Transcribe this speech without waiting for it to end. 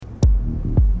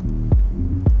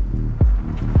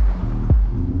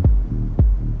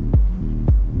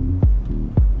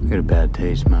Got a bad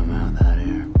taste in my mouth out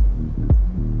here.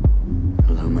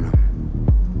 Aluminum.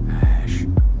 Ash.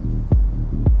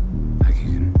 Like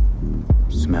you can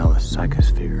smell the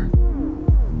psychosphere.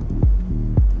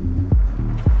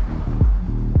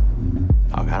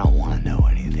 Dog, I don't want to know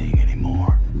anything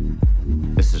anymore.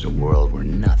 This is a world where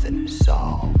nothing is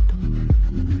solved.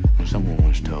 Someone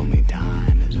once told me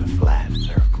time is a flat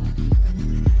circle.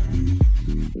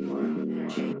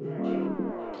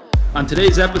 On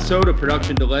today's episode of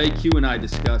Production Delay, Q and I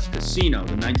discuss Casino,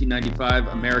 the 1995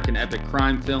 American epic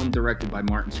crime film directed by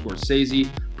Martin Scorsese,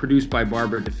 produced by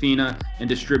Barbara DeFina, and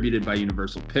distributed by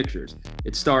Universal Pictures.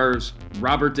 It stars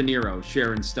Robert De Niro,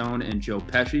 Sharon Stone, and Joe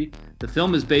Pesci. The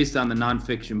film is based on the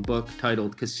nonfiction book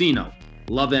titled Casino,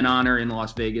 Love and Honor in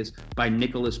Las Vegas by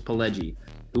Nicholas Pileggi,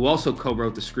 who also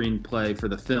co-wrote the screenplay for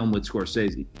the film with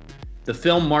Scorsese. The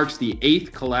film marks the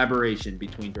 8th collaboration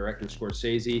between director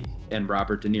Scorsese and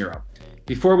Robert De Niro.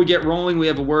 Before we get rolling, we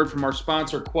have a word from our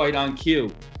sponsor, Quite On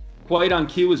Cue. Quite On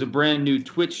Cue is a brand new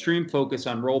Twitch stream focused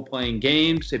on role-playing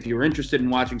games. If you're interested in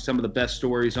watching some of the best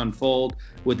stories unfold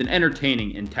with an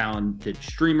entertaining and talented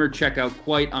streamer, check out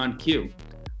Quite On Cue.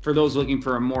 For those looking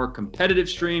for a more competitive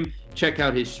stream, check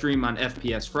out his stream on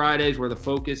FPS Fridays, where the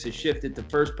focus is shifted to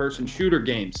first-person shooter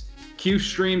games. Q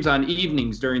streams on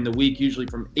evenings during the week, usually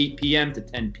from 8 p.m. to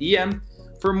 10 p.m.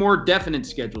 For a more definite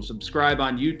schedule, subscribe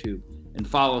on YouTube and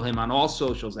follow him on all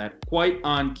socials at Quite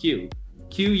On Q,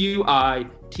 Quiteonq.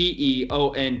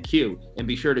 And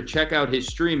be sure to check out his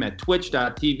stream at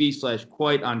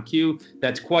twitch.tv/QuiteOnQ.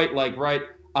 That's quite like right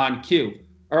on Q.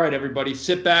 All right, everybody,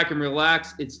 sit back and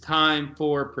relax. It's time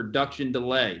for Production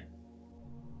Delay.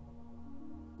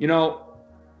 You know,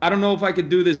 I don't know if I could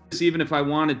do this even if I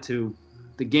wanted to.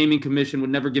 The Gaming Commission would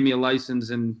never give me a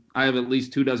license, and I have at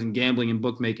least 24 gambling and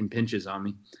bookmaking pinches on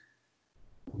me.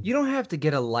 You don't have to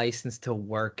get a license to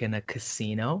work in a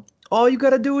casino. All you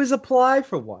got to do is apply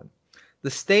for one.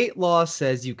 The state law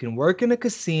says you can work in a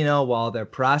casino while they're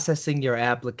processing your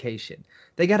application.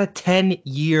 They got a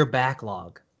 10-year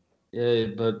backlog. Yeah,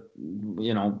 but,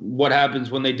 you know, what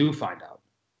happens when they do find out?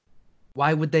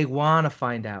 Why would they want to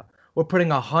find out? We're putting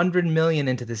 $100 million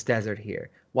into this desert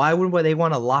here. Why would they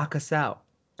want to lock us out?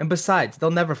 And besides,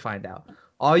 they'll never find out.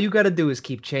 All you got to do is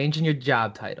keep changing your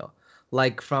job title,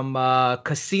 like from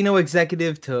casino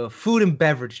executive to food and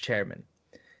beverage chairman.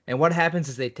 And what happens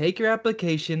is they take your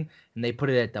application and they put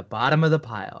it at the bottom of the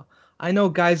pile. I know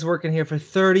guys working here for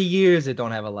 30 years that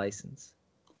don't have a license.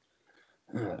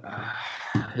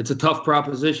 It's a tough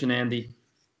proposition, Andy.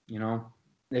 You know,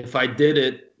 if I did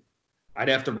it, I'd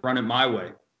have to run it my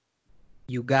way.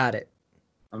 You got it.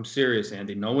 I'm serious,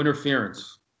 Andy. No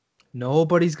interference.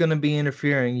 Nobody's going to be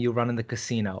interfering you running the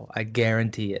casino. I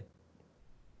guarantee it.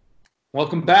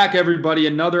 Welcome back, everybody.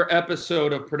 Another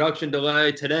episode of Production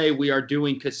Delay. Today we are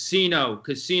doing Casino.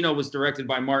 Casino was directed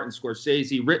by Martin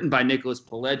Scorsese, written by Nicholas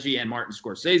Pileggi and Martin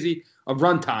Scorsese, a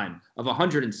runtime of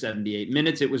 178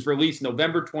 minutes. It was released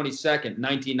November 22nd,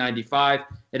 1995.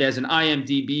 It has an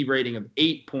IMDb rating of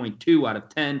 8.2 out of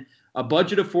 10, a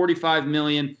budget of $45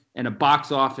 million, and a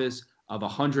box office of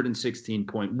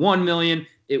 $116.1 million.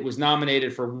 It was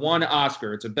nominated for 1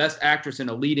 Oscar. It's a Best Actress in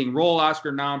a Leading Role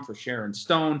Oscar nom for Sharon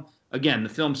Stone. Again, the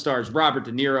film stars Robert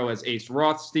De Niro as Ace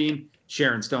Rothstein,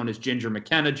 Sharon Stone as Ginger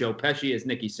McKenna, Joe Pesci as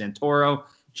Nicky Santoro,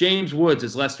 James Woods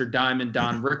as Lester Diamond,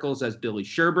 Don Rickles as Billy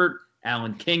Sherbert,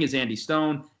 Alan King as Andy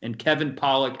Stone, and Kevin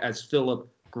Pollak as Philip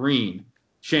Green.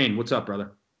 Shane, what's up,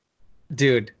 brother?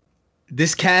 Dude,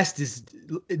 this cast is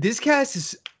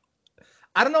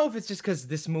I don't know if it's just because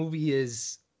this movie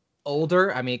is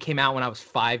older. I mean, it came out when I was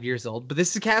 5 years old, but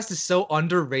this cast is so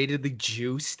underratedly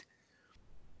juiced.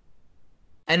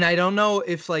 And I don't know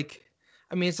if, like,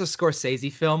 I mean, it's a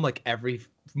Scorsese film. Like, every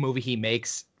movie he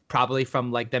makes, probably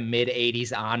from, like, the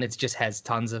mid-'80s on, it just has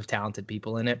tons of talented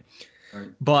people in it. Right.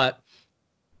 But,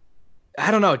 I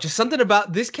don't know, just something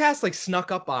about this cast, like, snuck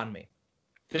up on me.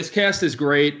 This cast is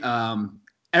great.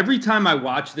 Every time I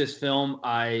watch this film,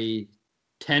 I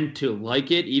tend to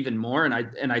like it even more. And I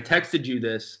texted you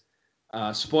this,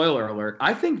 spoiler alert.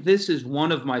 I think this is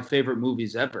one of my favorite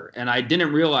movies ever. And I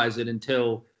didn't realize it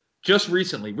until just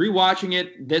recently. Rewatching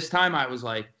it this time, I was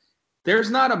like,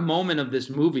 there's not a moment of this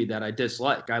movie that I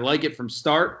dislike. I like it from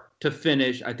start to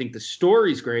finish. I think the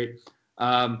story's great.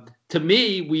 To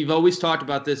me, we've always talked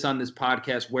about this on this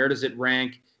podcast. Where does it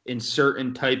rank in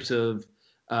certain types of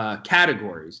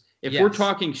categories? If we're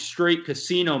talking straight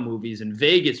casino movies and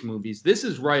Vegas movies, this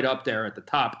is right up there at the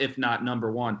top, if not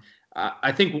number one.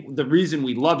 I think the reason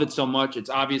we love it so much, it's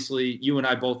obviously you and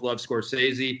I both love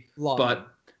Scorsese, but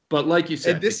like you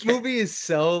said, and this movie is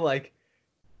so, like,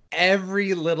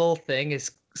 every little thing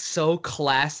is so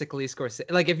classically Scorsese.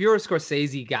 Like if you're a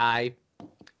Scorsese guy,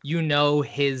 you know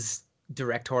his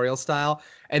directorial style,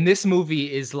 and this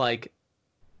movie is like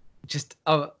just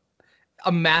a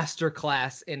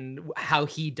masterclass in how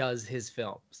he does his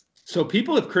films. So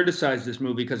people have criticized this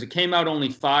movie because it came out only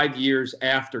 5 years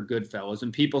after Goodfellas,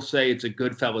 and people say it's a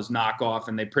Goodfellas knockoff,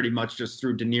 and they pretty much just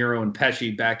threw De Niro and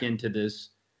Pesci back into this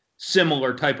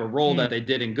similar type of role that they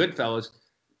did in Goodfellas.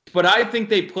 But I think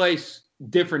they place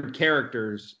different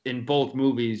characters in both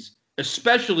movies,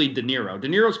 especially De Niro. De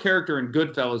Niro's character in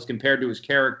Goodfellas compared to his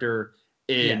character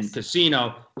in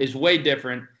Casino is way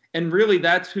different. And really,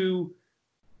 that's who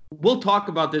we'll talk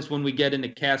about this when we get into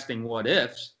casting what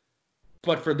ifs.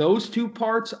 But for those two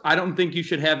parts, I don't think you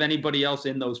should have anybody else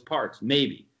in those parts.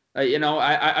 Maybe,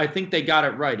 I think they got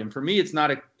it right. And for me, it's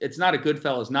not a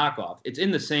Goodfellas knockoff. It's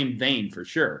in the same vein for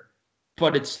sure,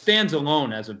 but it stands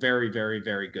alone as a very, very,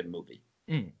 very good movie.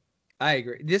 I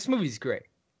agree. This movie's great.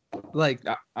 Like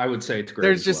I would say it's great.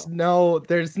 There's just no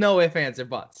ifs, ands, or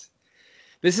buts.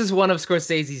 This is one of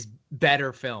Scorsese's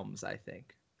better films, I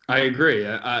think. I agree.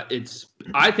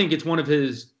 I think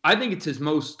it's his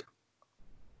most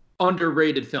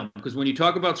underrated film, because when you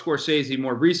talk about Scorsese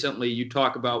more recently, you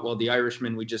talk about, well, The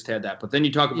Irishman, we just had that, but then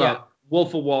you talk about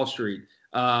Wolf of Wall Street,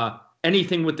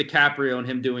 anything with DiCaprio and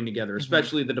him doing together,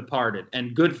 especially The Departed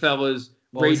and Goodfellas,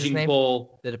 Raging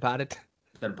Bull, The Departed,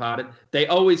 they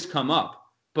always come up.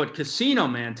 But Casino,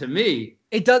 man, to me,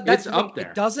 it's up there.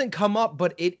 It doesn't come up,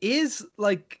 but it is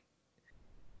like,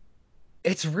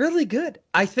 it's really good.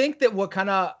 I think that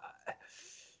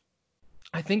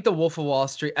I think The Wolf of Wall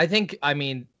Street,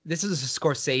 this is a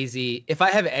Scorsese. If I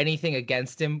have anything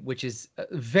against him, which is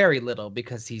very little,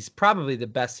 because he's probably the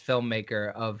best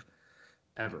filmmaker of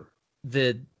ever,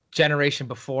 the generation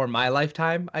before my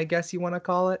lifetime, I guess you want to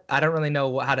call it. I don't really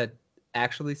know how to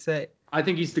actually say. I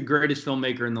think he's the greatest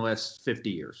filmmaker in the last 50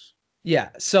 years. Yeah.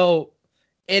 So,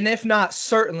 and if not,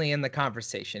 certainly in the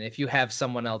conversation, if you have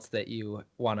someone else that you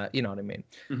want to, you know what I mean?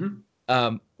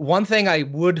 Mm-hmm. One thing I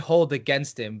would hold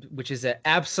against him, which is an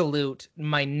absolute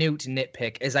minute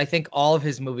nitpick, is I think all of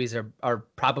his movies are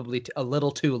probably a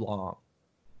little too long.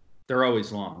 They're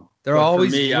always long. They're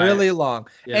always really long.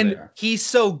 Yeah, and he's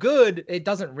so good, it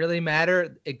doesn't really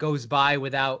matter. It goes by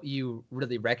without you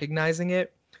really recognizing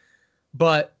it.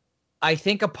 But I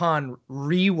think upon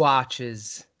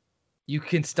rewatches, you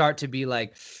can start to be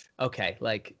like, okay,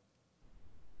 like,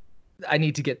 I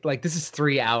need to get, like, this is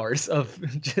 3 hours of,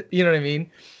 you know what I mean?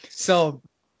 So,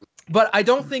 but I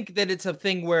don't think that it's a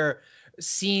thing where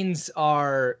scenes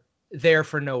are there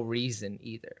for no reason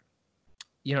either.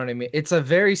 You know what I mean? It's a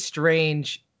very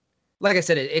strange, like I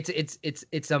said,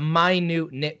 it's a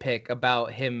minute nitpick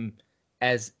about him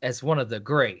as one of the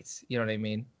greats. You know what I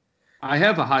mean? I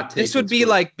have a hot take. This would be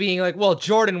like being like, well,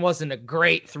 Jordan wasn't a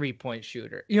great 3-point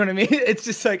shooter. You know what I mean? It's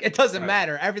just like, it doesn't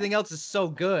matter. Everything else is so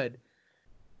good.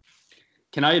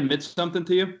 Can I admit something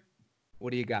to you? What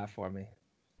do you got for me?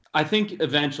 I think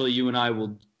eventually you and I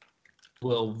will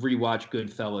rewatch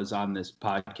Goodfellas on this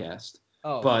podcast.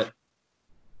 Oh, but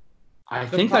I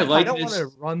think I like this. I don't want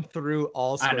to run through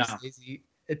all Scorsese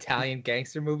Italian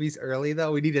gangster movies early,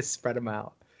 though. We need to spread them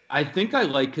out. I think I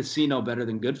like Casino better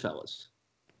than Goodfellas.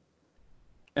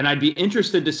 And I'd be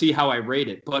interested to see how I rate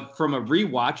it. But from a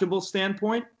rewatchable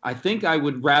standpoint, I think I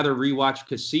would rather rewatch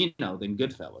Casino than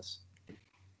Goodfellas.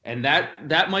 And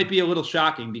that might be a little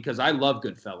shocking because I love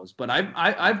Goodfellas. But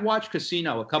I've watched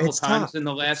Casino a couple times in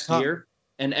the last year.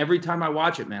 And every time I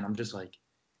watch it, man, I'm just like,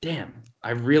 damn,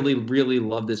 I really, really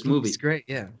love this movie. It's great,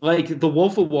 yeah. Like The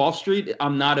Wolf of Wall Street,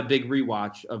 I'm not a big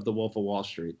rewatch of The Wolf of Wall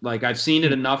Street. Like, I've seen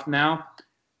it enough now.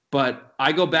 But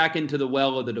I go back into the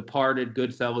well of The Departed,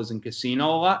 Goodfellas, and Casino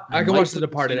a lot. I can watch The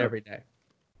Departed every day.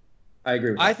 I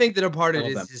agree with that. I think The Departed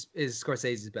is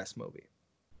Scorsese's best movie.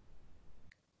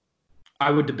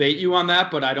 I would debate you on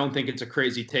that, but I don't think it's a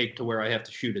crazy take to where I have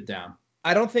to shoot it down.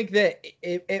 I don't think that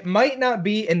it might not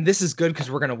be, and this is good because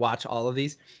we're going to watch all of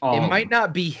these. It might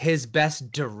not be his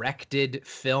best directed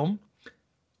film.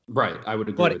 Right, I would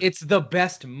agree. But it's the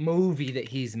best movie that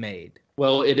he's made.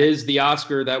 Well, it is the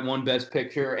Oscar that won Best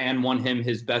Picture and won him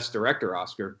his Best Director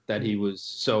Oscar that he was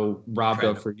so robbed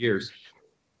of for years.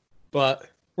 But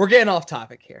we're getting off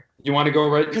topic here. You want to go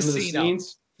right into the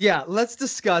scenes? Yeah, let's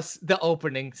discuss the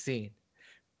opening scene.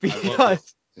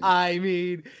 Because, I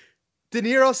mean, De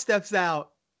Niro steps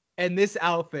out, and this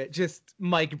outfit, just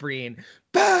Mike Breen,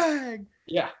 bang!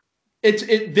 Yeah.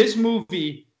 This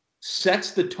movie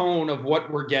sets the tone of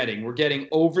what we're getting. We're getting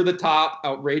over-the-top,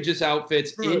 outrageous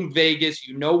outfits in Vegas.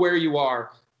 You know where you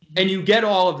are. And you get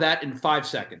all of that in 5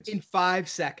 seconds. In 5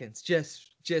 seconds.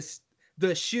 Just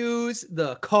the shoes,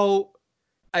 the coat,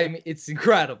 I mean, it's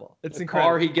incredible. It's the incredible.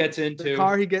 car he gets into. The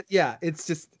car he gets. Yeah, it's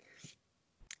just.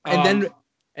 And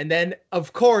then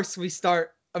of course we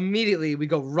start immediately. We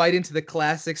go right into the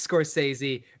classic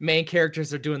Scorsese. Main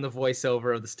characters are doing the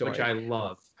voiceover of the story, which I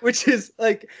love. Which is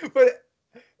like, but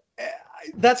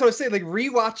that's what I was saying. Like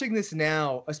rewatching this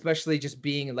now, especially just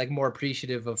being like more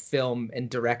appreciative of film and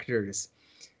directors.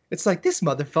 It's like this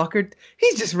motherfucker.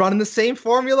 He's just running the same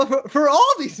formula for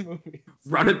all these movies.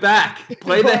 Run it back.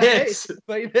 Play the hits.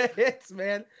 Play the hits,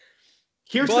 man.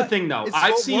 Here's the thing, though.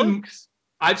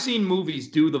 I've seen movies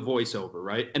do the voiceover,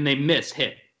 right? And they miss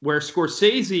hit. Where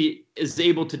Scorsese is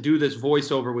able to do this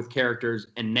voiceover with characters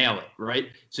and nail it, right?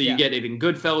 So you get it in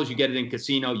Goodfellas, you get it in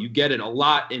Casino, you get it a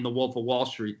lot in The Wolf of Wall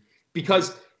Street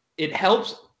because it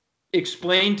helps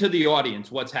explain to the audience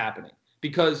what's happening.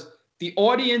 Because the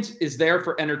audience is there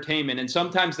for entertainment, and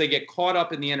sometimes they get caught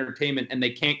up in the entertainment and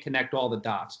they can't connect all the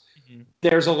dots. Mm-hmm.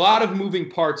 There's a lot of moving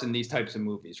parts in these types of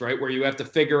movies, right? Where you have to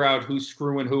figure out who's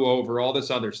screwing who over, all this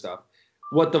other stuff.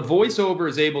 What the voiceover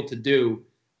is able to do,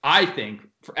 I think,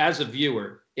 as a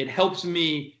viewer, it helps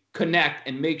me connect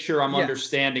and make sure I'm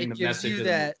understanding the message.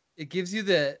 It gives you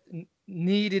the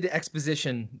needed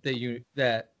exposition that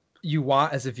you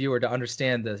want as a viewer to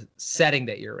understand the setting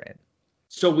that you're in.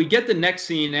 So we get the next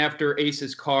scene after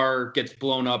Ace's car gets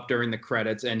blown up during the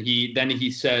credits, and he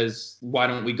says, "Why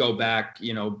don't we go back?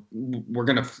 You know, we're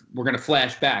gonna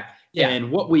flash back." Yeah.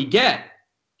 And what we get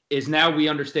is now we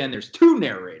understand there's two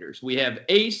narrators. We have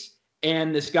Ace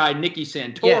and this guy Nicky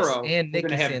Santoro. Yes, and Nicky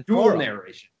Santoro. Have dual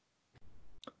narration.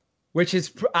 Which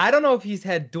is, I don't know if he's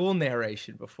had dual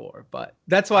narration before, but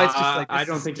that's why it's just like I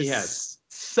don't think he has.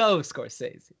 So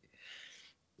Scorsese.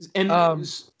 And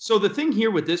so the thing here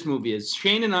with this movie is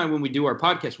Shane and I, when we do our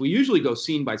podcast, we usually go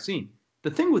scene by scene. The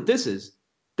thing with this is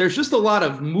there's just a lot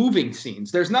of moving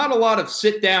scenes. There's not a lot of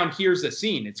sit down, here's a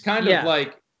scene. It's kind of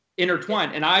like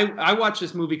intertwined. And I watched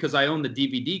this movie because I own the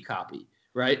DVD copy,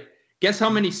 right? Guess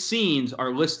how many scenes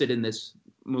are listed in this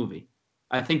movie?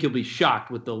 I think you'll be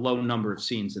shocked with the low number of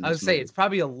scenes in this movie. I would say it's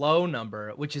probably a low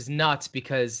number, which is nuts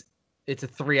because it's a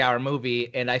 3-hour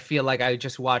movie, and I feel like I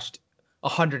just watched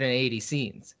 180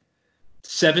 scenes.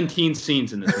 17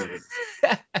 scenes in this movie.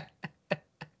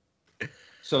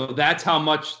 So that's how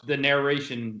much the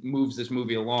narration moves this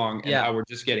movie along and how we're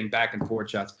just getting back and forth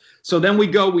shots. So then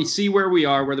we see where we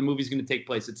are, where the movie's going to take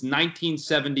place. It's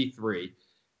 1973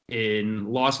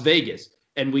 in Las Vegas.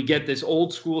 And we get this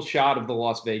old school shot of the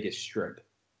Las Vegas Strip.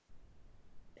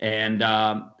 And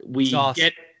we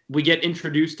get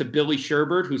introduced to Billy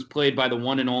Sherbert, who's played by the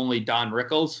one and only Don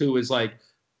Rickles, who is like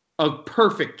a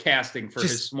perfect casting for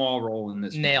his small role in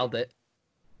this nailed movie. It.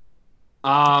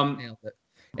 Nailed it.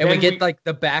 And we get like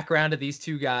the background of these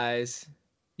two guys.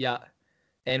 Yeah.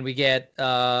 And we get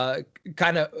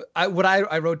kind of what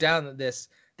I wrote down this.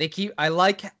 They keep I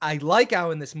like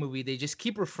how in this movie they just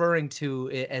keep referring to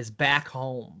it as back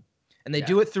home. And they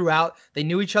do it throughout. They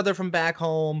knew each other from back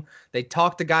home. They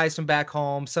talked to guys from back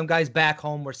home. Some guys back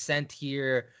home were sent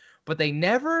here, but they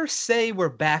never say where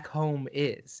back home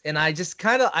is. And I just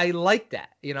I like that.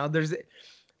 You know, there's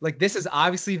like, this is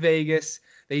obviously Vegas.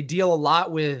 They deal a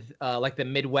lot with like the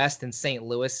Midwest and St.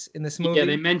 Louis in this movie. Yeah,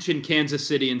 they mentioned Kansas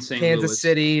City and St. Louis. Kansas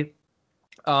City.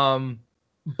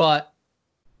 But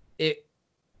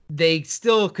they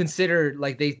still consider,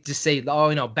 like, they just say, oh,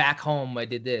 you know, back home I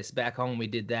did this, back home we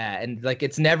did that. And like,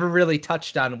 it's never really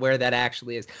touched on where that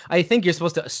actually is. I think you're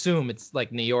supposed to assume it's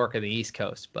like New York or the East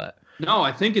Coast, but no,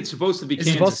 I think it's supposed to be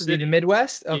Kansas City. It's supposed to be the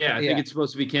Midwest? Okay, yeah, I think it's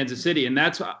supposed to be Kansas City. And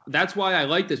that's why I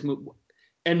like this movie.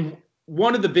 And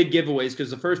one of the big giveaways,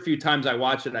 because the first few times I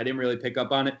watched it, I didn't really pick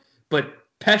up on it, but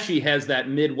Pesci has that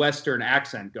Midwestern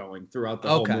accent going throughout the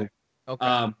whole movie.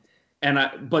 Okay.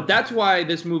 But that's why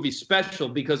this movie's special,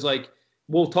 because like,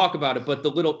 we'll talk about it, but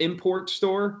the little import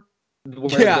store where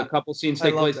the couple scenes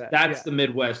take place, that's the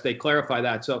Midwest. They clarify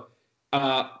that. So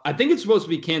I think it's supposed to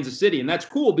be Kansas City, and that's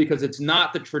cool because it's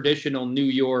not the traditional New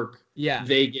York,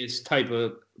 Vegas type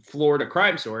of Florida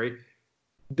crime story.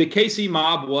 The KC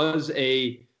mob was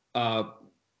a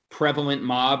prevalent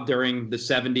mob during the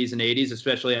 70s and 80s,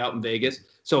 especially out in Vegas.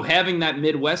 So having that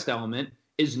Midwest element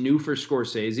is new for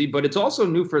Scorsese, but it's also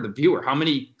new for the viewer. How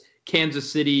many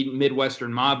Kansas City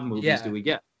Midwestern mob movies do we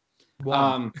get?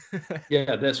 Wow.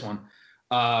 This one.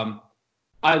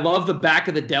 I love the back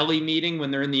of the deli meeting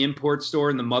when they're in the import store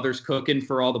and the mother's cooking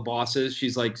for all the bosses.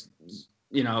 She's like,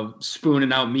 you know,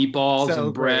 spooning out meatballs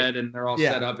and bread, and they're all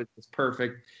set up. It's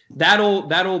perfect. That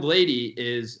old lady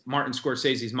is Martin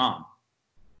Scorsese's mom.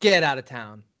 Get out of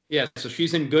town. Yeah, so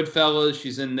she's in Goodfellas.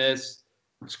 She's in this.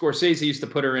 Scorsese used to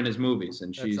put her in his movies,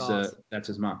 and she's awesome. That's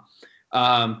his mom.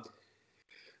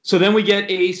 So then we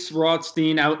get Ace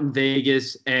Rothstein out in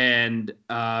Vegas, and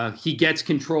he gets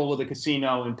control of the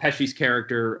casino. And Pesci's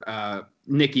character,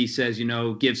 Nicky, says,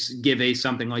 give Ace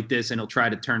something like this, and he'll try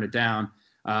to turn it down.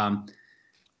 And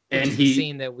the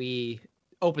scene that we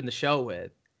opened the show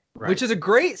with, right. Which is a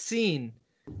great scene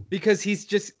because he's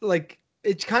just like,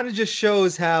 it kind of just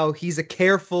shows how he's a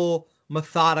careful,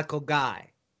 methodical guy.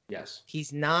 Yes,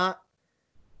 he's not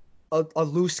a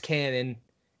loose cannon.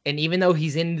 And even though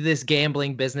he's into this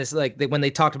gambling business, like when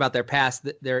they talked about their past,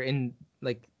 they're in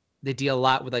like they deal a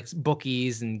lot with like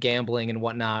bookies and gambling and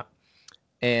whatnot,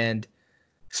 and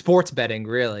sports betting,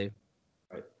 really.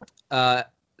 Right.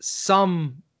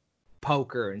 Some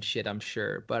poker and shit, I'm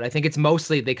sure, but I think it's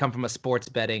mostly they come from a sports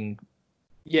betting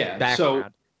background. So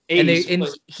Ace, and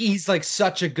he's like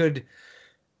such a good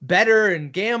bettor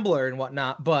and gambler and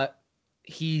whatnot, but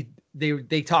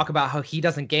they talk about how he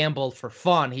doesn't gamble for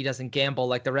fun. He doesn't gamble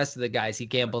like the rest of the guys. He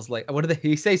gambles like, what do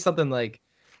he say? Something like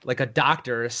a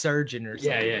doctor or a surgeon or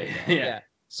something. Yeah.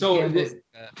 So the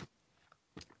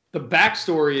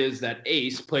backstory is that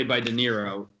Ace, played by De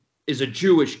Niro, is a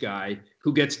Jewish guy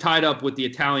who gets tied up with the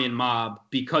Italian mob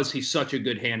because he's such a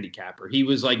good handicapper. He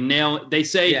was like they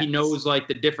say he knows like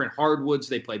the different hardwoods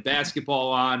they play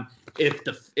basketball on. If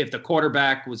the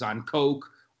quarterback was on coke,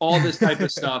 all this type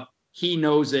of stuff, he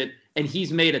knows it. And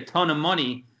he's made a ton of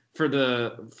money for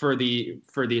the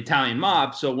Italian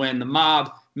mob. So when the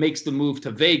mob makes the move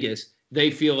to Vegas, they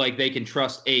feel like they can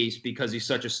trust Ace because he's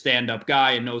such a stand-up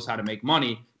guy and knows how to make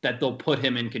money that they'll put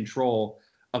him in control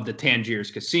of the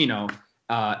Tangiers casino.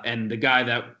 And the guy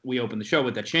that we opened the show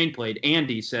with that Shane played,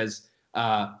 Andy, says,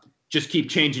 just keep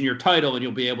changing your title and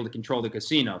you'll be able to control the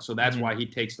casino. So that's why he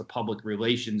takes the public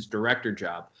relations director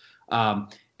job.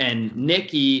 And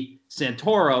Nicky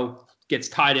Santoro gets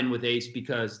tied in with Ace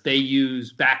because they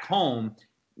use back home.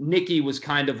 Nicky was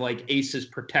kind of like Ace's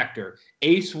protector.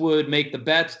 Ace would make the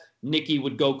bets. Nicky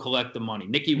would go collect the money.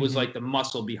 Nicky was like the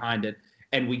muscle behind it.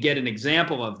 And we get an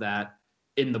example of that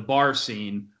in the bar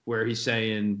scene where he's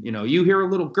saying, you hear a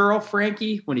little girl,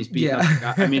 Frankie, when he's beating up the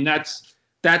guy. I mean,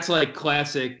 that's like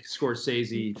classic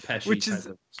Scorsese, Pesci type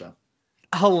of stuff.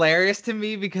 Hilarious to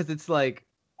me because it's like,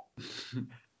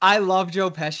 I love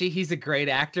Joe Pesci. He's a great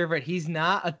actor, but he's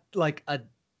not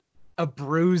a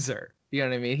bruiser. You know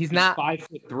what I mean? He's not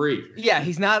 5'3". Yeah,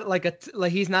 he's not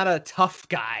he's not a tough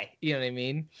guy. You know what I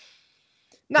mean?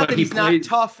 Not that he's not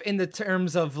tough in the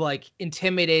terms of like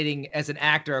intimidating as an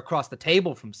actor across the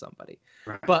table from somebody.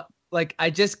 Right. But like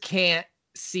I just can't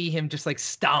see him just like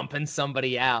stomping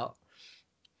somebody out.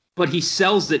 But he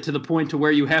sells it to the point to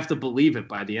where you have to believe it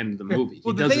by the end of the movie.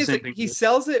 Well, the thing is, he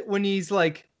sells it when he's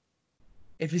like,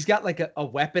 if he's got like a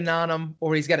weapon on him,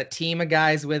 or he's got a team of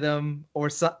guys with him, or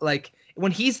like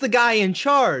when he's the guy in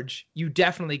charge, you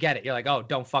definitely get it. You're like, oh,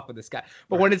 don't fuck with this guy.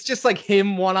 But when it's just like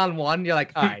him one-on-one, you're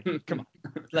like, all right, come on.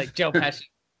 Like Joe Pesci,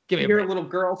 give me a little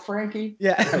girl, Frankie.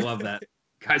 Yeah, I love that.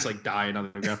 Guy's like dying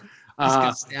on the ground. He's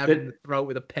got stabbed in the throat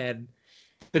with a pen.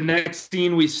 The next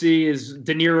scene we see is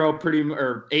De Niro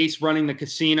or Ace running the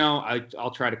casino.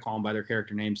 I'll try to call them by their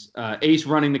character names. Ace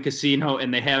running the casino,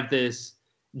 and they have this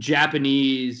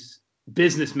Japanese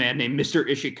businessman named Mr.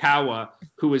 Ishikawa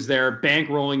who is there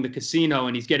bankrolling the casino,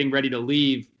 and he's getting ready to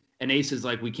leave. And Ace is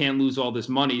like, we can't lose all this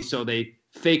money. So they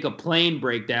fake a plane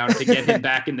breakdown to get him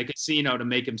back in the casino to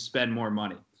make him spend more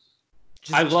money.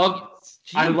 I love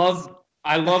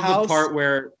the part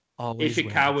where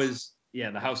Ishikawa's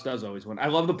the house does always win. I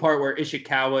love the part where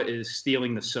Ishikawa is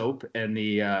stealing the soap and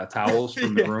the towels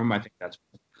from the room. I think that's.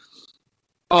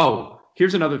 Oh,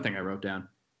 here's another thing I wrote down.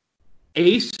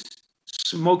 Ace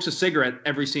smokes a cigarette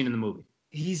every scene in the movie.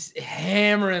 He's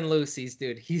hammering Lucy's,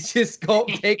 dude. He's just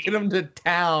taking them to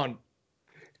town.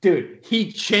 Dude,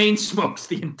 he chain smokes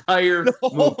the entire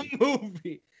whole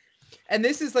movie. And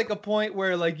this is like a point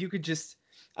where like you could just,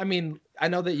 I mean, I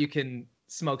know that you can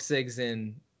smoke cigs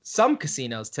in some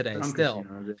casinos today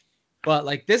but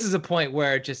like this is a point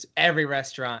where just every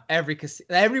restaurant,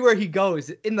 everywhere he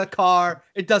goes, in the car,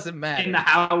 it doesn't matter. In the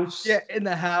house. Yeah, in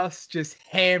the house, just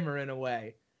hammering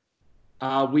away.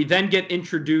 We then get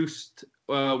introduced.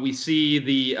 We see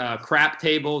the crap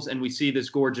tables, and we see this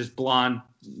gorgeous blonde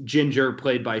Ginger,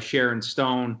 played by Sharon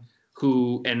Stone,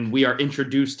 and we are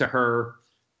introduced to her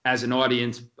as an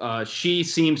audience. She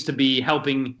seems to be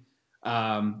helping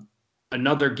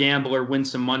another gambler win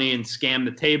some money and scam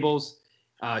the tables.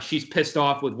 She's pissed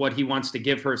off with what he wants to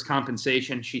give her as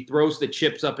compensation. She throws the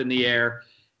chips up in the air,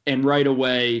 and right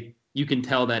away you can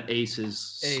tell that Ace is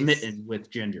smitten with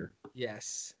Ginger.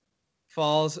 Yes.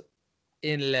 Falls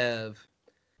in love.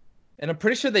 And I'm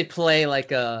pretty sure they play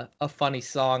like a funny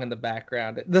song in the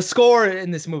background. The score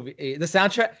in this movie, the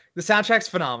soundtrack's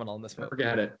phenomenal in this movie.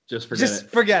 Forget it. Just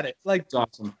forget it. Like, it's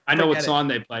awesome. I know what song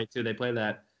they play too. They play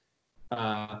that.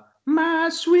 My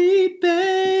sweet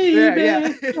baby, yeah.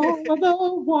 you're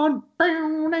the one.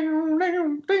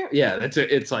 Yeah,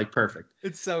 it's like perfect.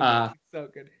 It's so good. It's so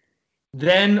good.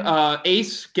 Then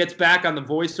Ace gets back on the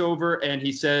voiceover and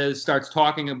he starts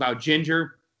talking about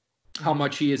Ginger, how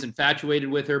much he is infatuated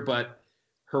with her, but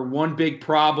her one big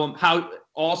problem,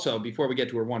 before we get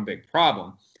to her one big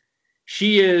problem,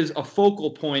 she is a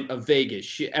focal point of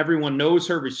Vegas. Everyone knows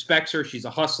her, respects her. She's a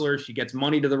hustler. She gets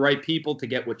money to the right people to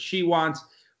get what she wants.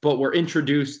 But we're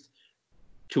introduced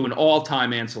to an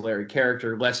all-time ancillary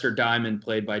character, Lester Diamond,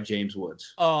 played by James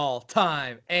Woods.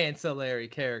 All-time ancillary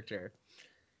character.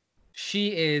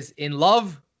 She is in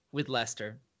love with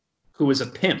Lester, who is a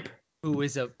pimp. Who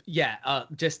is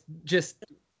just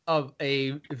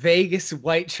a Vegas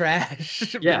white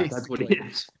trash. Yeah, that's what he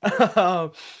is.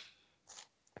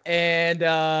 And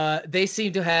they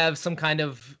seem to have some kind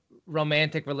of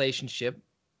romantic relationship.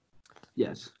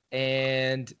 Yes.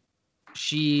 And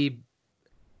I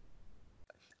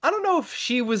don't know if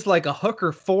she was like a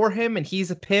hooker for him and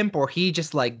he's a pimp, or he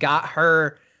just like got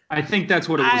her. I think that's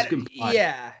what it was implied.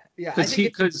 Yeah. I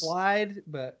think it's implied,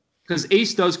 but because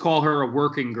Ace does call her a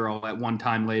working girl at one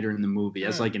time later in the movie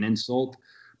as like an insult.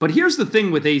 But here's the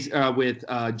thing with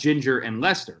Ginger and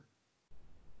Lester.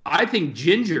 I think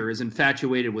Ginger is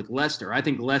infatuated with Lester. I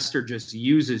think Lester just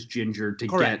uses Ginger to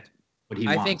get what he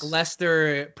wants. I think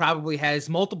Lester probably has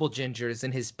multiple Gingers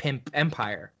in his pimp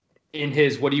empire. In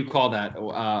his, what do you call that?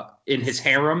 In his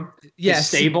harem? Yes. His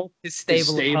stable? His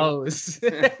stable of hoes.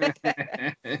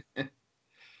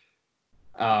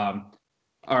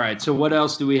 All right, so what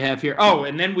else do we have here? Oh,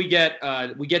 and then we get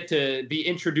to be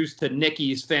introduced to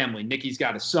Nikki's family. Nikki's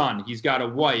got a son. He's got a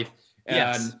wife.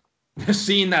 And the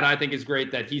scene that I think is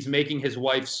great, that he's making his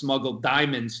wife smuggle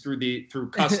diamonds through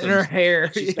customs. In her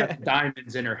hair. She's got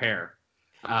diamonds in her hair.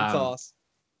 That's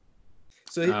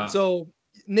awesome. So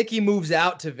Nikki moves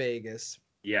out to Vegas.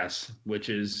 Yes, which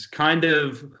is kind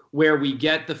of where we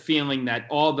get the feeling that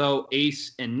although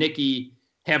Ace and Nikki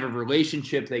have a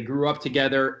relationship, they grew up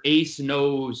together, Ace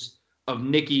knows of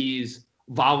Nikki's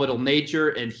volatile nature,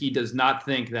 and he does not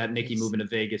think that Nikki moving to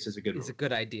Vegas is a good move. It's a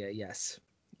good idea, yes.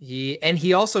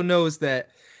 He also knows that,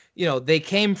 they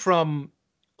came from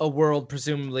a world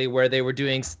presumably where they were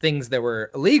doing things that were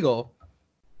illegal,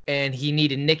 and he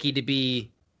needed Nikki to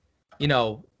be,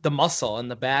 the muscle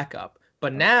and the backup.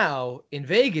 But now in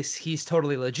Vegas, he's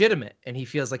totally legitimate, and he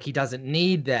feels like he doesn't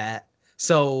need that.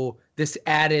 So this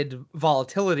added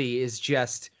volatility is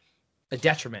just a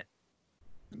detriment.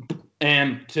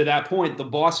 And to that point, the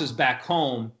bosses back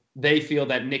home, they feel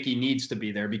that Nikki needs to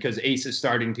be there because Ace is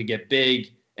starting to get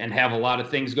big and have a lot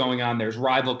of things going on. There's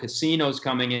rival casinos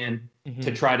coming in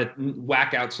to try to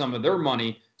whack out some of their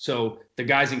money. So the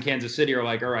guys in Kansas City are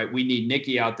like, all right, we need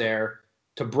Nikki out there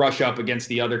to brush up against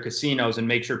the other casinos and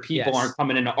make sure people aren't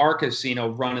coming into our casino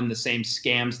running the same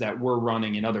scams that we're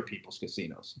running in other people's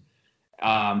casinos.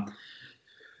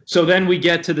 So then we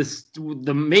get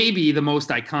to maybe the most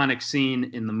iconic scene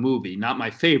in the movie. Not my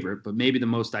favorite, but maybe the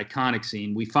most iconic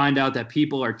scene. We find out that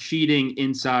people are cheating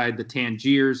inside the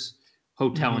Tangiers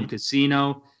Hotel and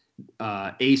Casino.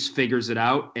 Ace figures it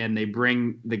out, and they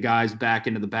bring the guys back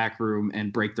into the back room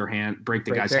and break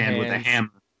the guy's hand with a hammer.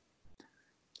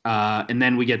 And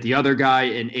then we get the other guy,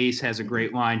 and Ace has a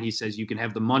great line. He says, "You can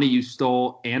have the money you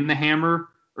stole and the hammer,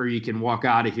 or you can walk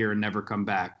out of here and never come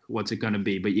back. What's it going to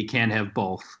be? But you can't have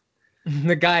both."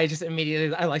 The guy just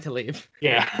immediately, "I like to leave."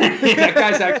 Yeah. That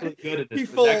guy's actually good at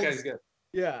this. That guy's good.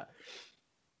 Yeah.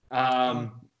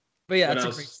 But yeah, that's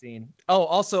a great scene. Oh,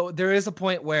 also, there is a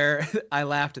point where I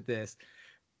laughed at this,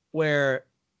 where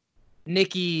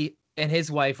Nikki and his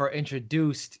wife are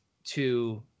introduced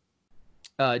to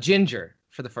Ginger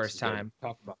for the first time.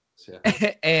 Talk about this,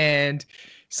 yeah. And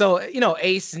so,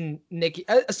 Ace and Nikki,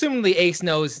 assumingly Ace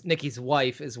knows Nikki's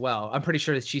wife as well. I'm pretty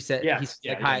sure that she said, yeah,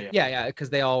 because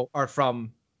they all are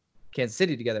from Kansas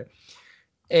City together.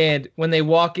 And when they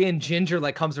walk in, Ginger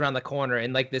comes around the corner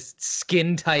in this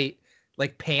skin tight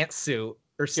pantsuit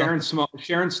or something.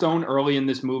 Sharon Stone early in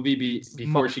this movie,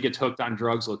 before she gets hooked on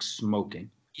drugs, looks smoking.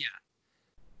 Yeah.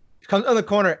 Comes on the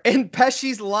corner, and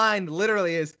Pesci's line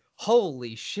literally is,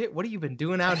 "Holy shit, what have you been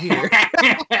doing out here?"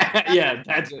 Yeah,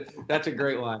 that's a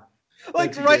great line.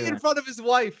 Right in front of his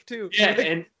wife too.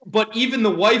 Yeah, but even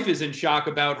the wife is in shock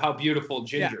about how beautiful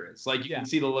Ginger is. You can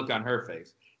see the look on her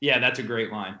face. Yeah, that's a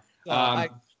great line. So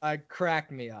I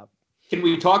cracked me up. Can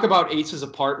we talk about Ace's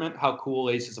apartment? How cool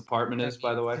Ace's apartment is,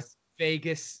 by the way.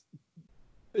 Vegas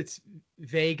It's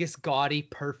Vegas, gaudy,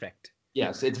 perfect.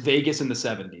 Yes, it's Vegas in the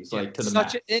 70s, like to the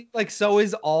max. So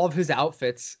is all of his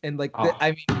outfits, and like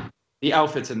I mean, the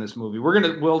outfits in this movie.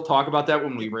 We'll talk about that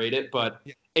when we rate it, but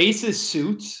Ace's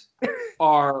suits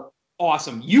are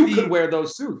awesome. You could wear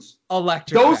those suits.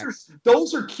 Electric.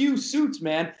 Those are Q suits,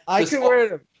 man. I can wear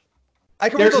them. I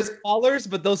can wear those collars,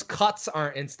 but those cuts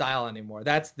aren't in style anymore.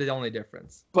 That's the only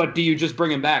difference. But do you just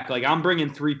bring them back? Like, I'm bringing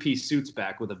 3-piece suits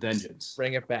back with a vengeance.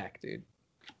 Bring it back, dude.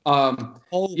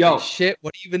 Holy shit!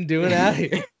 What have you been doing out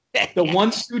here? The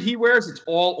one suit he wears, it's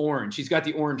all orange. He's got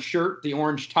the orange shirt, the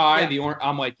orange tie, the orange.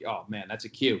 I'm like, oh man, that's a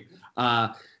Q.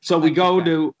 So we go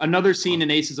to another scene in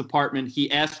Ace's apartment.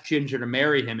 He asks Ginger to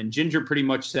marry him, and Ginger pretty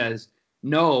much says,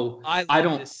 "No, I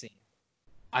don't." This scene.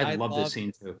 I love this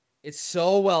scene too. It's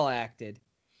so well acted.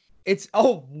 It's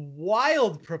a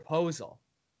wild proposal.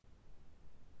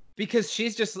 Because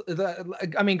she's just,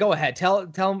 I mean, go ahead.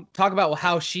 Talk about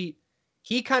how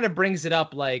he kind of brings it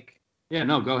up like. Yeah,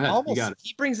 no, go ahead. Almost, you got it.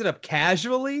 He brings it up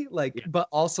casually, but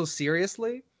also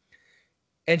seriously.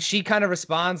 And she kind of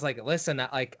responds like, listen,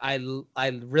 like I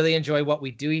really enjoy what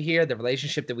we do here, the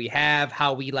relationship that we have,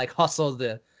 how we hustle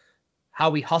the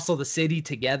city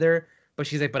together. But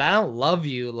she's like, but I don't love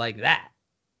you like that.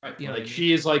 Right. You know, like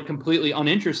she is like completely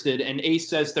uninterested, and Ace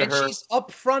says to her, she's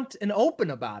upfront and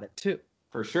open about it too.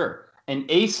 For sure. And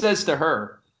Ace says to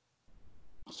her,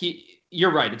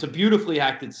 you're right. It's a beautifully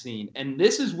acted scene. And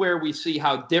this is where we see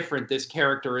how different this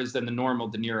character is than the normal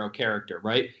De Niro character,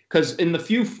 right? Because in the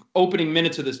few opening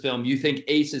minutes of this film, you think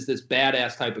Ace is this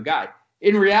badass type of guy.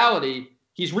 In reality,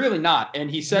 he's really not.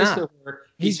 And he says to her...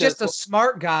 He's just a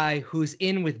smart guy who's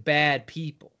in with bad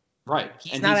people. Right.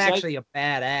 He's not actually a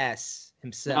badass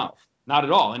himself. No, not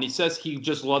at all. And he says he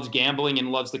just loves gambling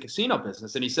and loves the casino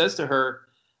business. And he says to her,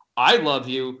 I love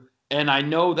you, and I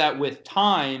know that with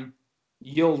time...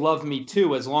 you'll love me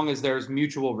too, as long as there's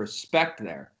mutual respect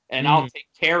there, and I'll take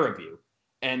care of you.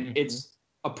 And it's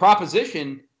a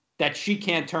proposition that she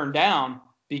can't turn down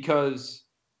because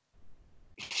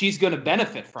she's going to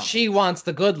benefit from it. She wants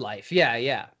the good life.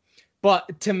 Yeah.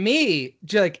 But to me,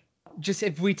 just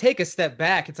if we take a step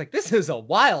back, it's like, this is a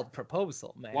wild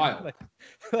proposal, man. Wild.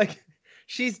 Like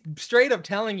she's straight up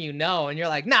telling you no, and you're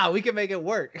like, nah, we can make it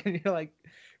work. And you're like,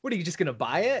 what, are you just going to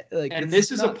buy it? Like, and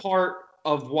this is a part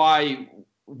of why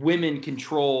women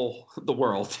control the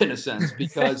world in a sense,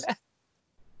 because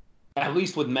at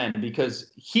least with men,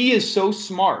 because he is so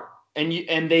smart, and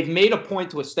they've made a point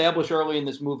to establish early in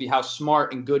this movie how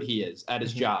smart and good he is at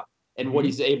his job and what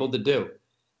he's able to do.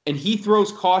 And he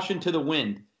throws caution to the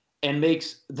wind and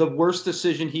makes the worst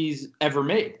decision he's ever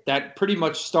made. That pretty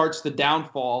much starts the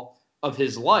downfall of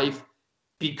his life,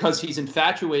 because he's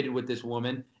infatuated with this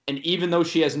woman. And even though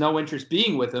she has no interest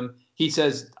being with him, he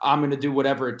says, I'm going to do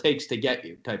whatever it takes to get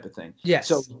you, type of thing. Yes.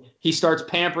 So he starts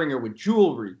pampering her with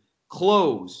jewelry,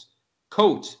 clothes,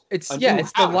 coats. It's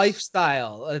the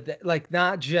lifestyle. Like,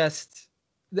 not just,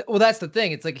 well, that's the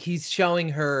thing. It's like he's showing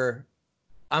her,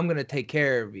 I'm going to take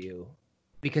care of you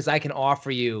because I can offer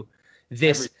you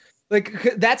this.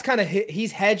 Like, that's kind of,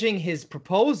 he's hedging his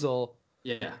proposal.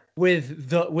 Yeah. With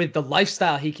the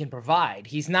lifestyle he can provide.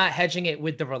 He's not hedging it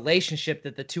with the relationship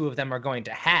that the two of them are going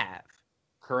to have.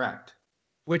 Correct.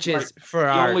 Which is, for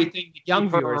our only thing young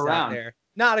viewers out there,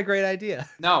 not a great idea.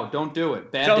 No, don't do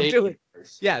it. Don't do it.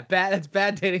 Advice. Yeah, that's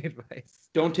bad dating advice.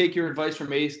 Don't take your advice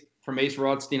from Ace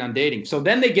Rothstein on dating. So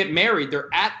then they get married. They're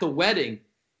at the wedding.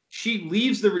 She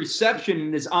leaves the reception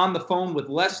and is on the phone with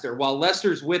Lester while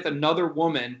Lester's with another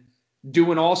woman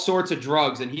doing all sorts of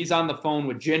drugs, and he's on the phone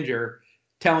with Ginger,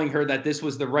 telling her that this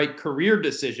was the right career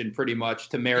decision, pretty much,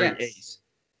 to marry Ace.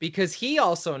 Because he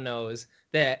also knows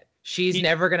that she's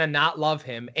never going to not love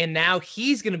him, and now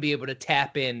he's going to be able to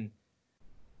tap in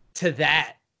to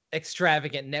that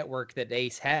extravagant network that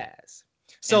Ace has.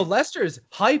 So Lester's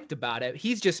hyped about it.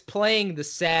 He's just playing the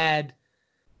sad,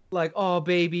 like, oh,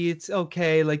 baby, it's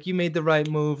okay. Like, you made the right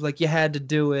move. Like, you had to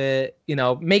do it. You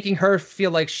know, making her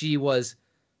feel like she was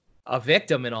a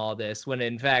victim in all this, when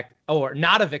in fact, or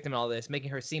not a victim in all this,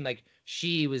 making her seem like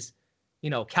she was,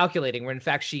 calculating, when in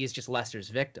fact she is just Lester's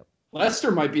victim.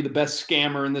 Lester might be the best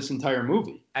scammer in this entire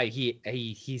movie.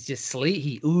 He's just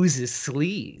he oozes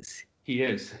sleaze. He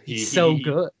is. He's so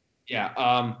good.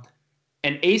 Yeah.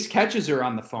 And Ace catches her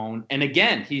on the phone, and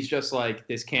again, he's just like,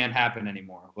 this can't happen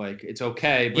anymore. Like, it's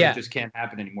okay, but it just can't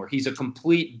happen anymore. He's a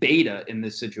complete beta in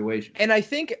this situation. And I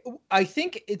think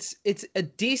it's a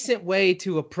decent way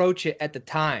to approach it at the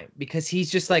time, because he's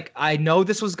just like, I know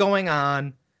this was going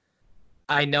on.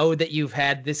 I know that you've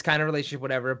had this kind of relationship,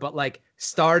 whatever, but like,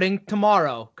 starting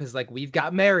tomorrow, because like we've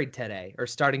got married today, or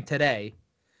starting today,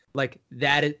 like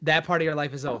that part of your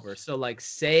life is over. So like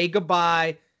say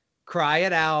goodbye, cry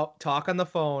it out, talk on the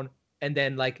phone, and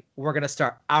then like we're gonna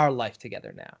start our life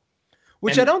together now.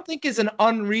 Which I don't think is an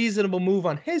unreasonable move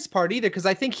on his part either, because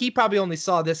I think he probably only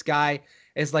saw this guy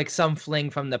as like some fling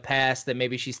from the past that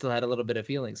maybe she still had a little bit of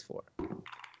feelings for.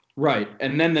 Right.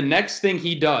 And then the next thing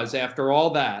he does after all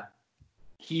that,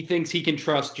 he thinks he can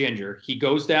trust Ginger. He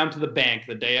goes down to the bank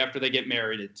the day after they get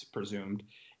married, it's presumed,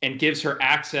 and gives her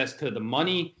access to the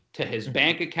money, to his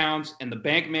bank accounts. And the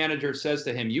bank manager says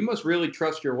to him, "You must really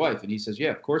trust your wife." And he says,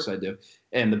 "Yeah, of course I do."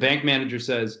 And the bank manager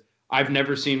says, "I've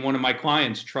never seen one of my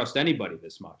clients trust anybody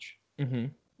this much."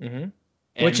 Mm-hmm.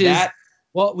 Mm-hmm. Which is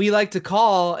what we like to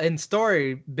call in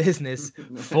story business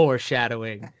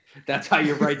foreshadowing. That's how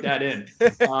you write that in.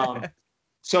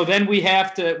 So then we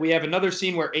have another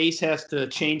scene where Ace has to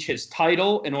change his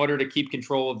title in order to keep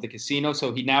control of the casino.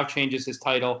 So he now changes his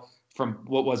title from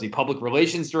what was he, public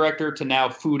relations director, to now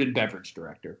food and beverage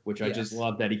director, which I just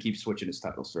love that he keeps switching his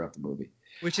titles throughout the movie.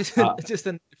 Which is just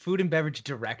a food and beverage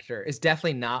director is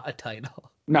definitely not a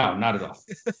title. No, not at all.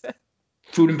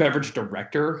 Food and beverage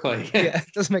director, like it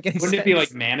doesn't make any sense. Wouldn't it be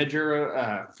like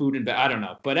manager, food and I don't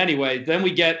know. But anyway, then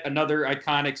we get another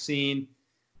iconic scene.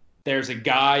 There's a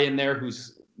guy in there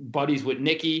who's buddies with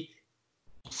Nikki.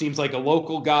 Seems like a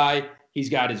local guy. He's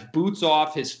got his boots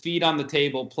off, his feet on the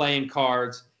table, playing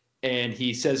cards, and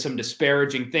he says some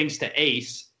disparaging things to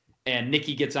Ace. And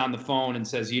Nikki gets on the phone and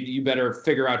says, you better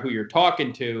figure out who you're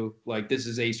talking to. Like, this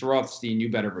is Ace Rothstein.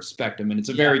 You better respect him. And it's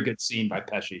a very good scene by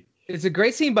Pesci. It's a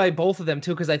great scene by both of them,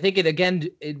 too, because I think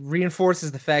it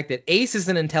reinforces the fact that Ace is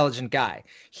an intelligent guy.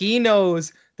 He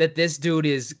knows that this dude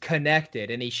is connected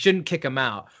and he shouldn't kick him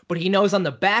out. But he knows on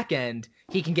the back end,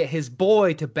 he can get his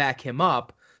boy to back him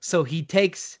up. So he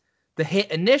takes the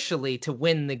hit initially to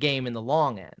win the game in the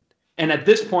long end. And at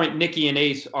this point, Nikki and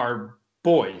Ace are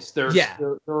boys. Their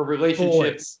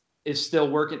relationship is still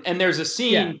working. And there's a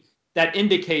scene that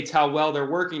indicates how well they're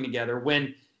working together.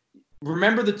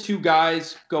 Remember the two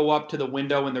guys go up to the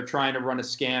window and they're trying to run a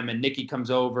scam, and Nikki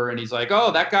comes over and he's like, "Oh,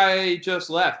 that guy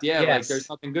just left. Yeah, like there's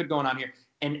nothing good going on here."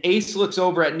 And Ace looks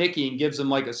over at Nikki and gives him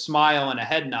like a smile and a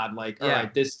head nod, like, "All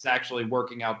right, this is actually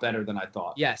working out better than I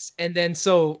thought." Yes. And then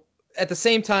so at the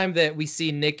same time that we see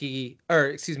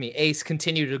Ace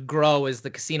continue to grow as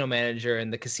the casino manager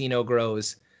and the casino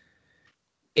grows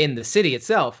in the city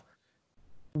itself,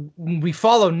 we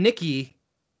follow Nikki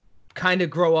kind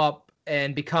of grow up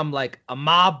and become like a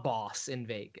mob boss in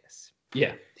Vegas.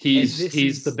 Yeah,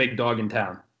 he's the big dog in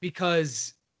town.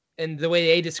 Because, and the way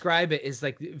they describe it is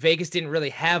like Vegas didn't really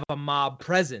have a mob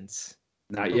presence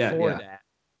before that.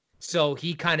 So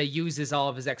he kind of uses all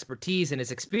of his expertise and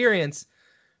his experience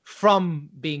from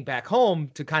being back home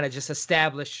to kind of just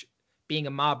establish being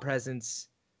a mob presence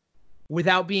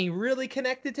without being really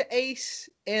connected to Ace.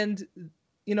 And,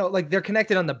 you know, like they're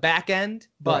connected on the back end,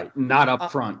 but not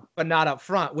up front. But not up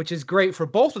front, which is great for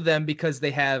both of them because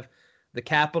they have the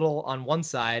capital on one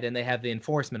side and they have the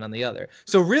enforcement on the other.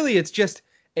 So really it's just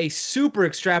a super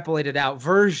extrapolated out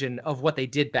version of what they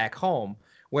did back home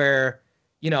where,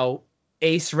 you know,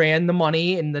 Ace ran the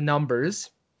money and the numbers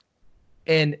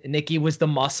and Nikki was the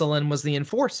muscle and was the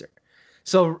enforcer.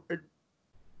 So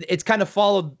it's kind of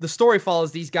the story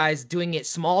follows these guys doing it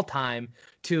small time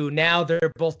to now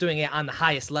they're both doing it on the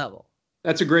highest level.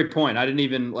 That's a great point. I didn't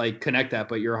even connect that,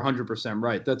 but you're 100%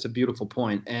 right. That's a beautiful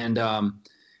point. And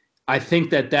I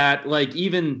think that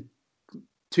even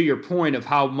to your point of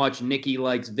how much Nikki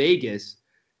likes Vegas,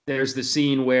 there's the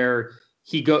scene where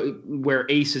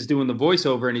Ace is doing the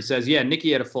voiceover and he says, "Yeah,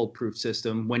 Nikki had a foolproof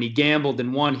system. When he gambled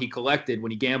and won, he collected.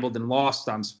 When he gambled and lost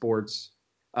on sports,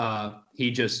 he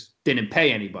just didn't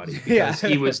pay anybody because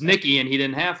he was Nikki and he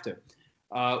didn't have to."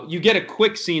 You get a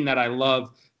quick scene that I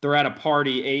love. They're at a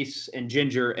party, Ace and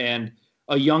Ginger, and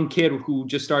a young kid who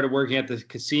just started working at the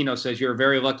casino says, "You're a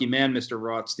very lucky man, Mr.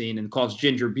 Rothstein," and calls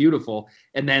Ginger beautiful.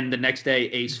 And then the next day,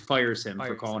 Ace fires him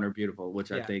for calling her beautiful,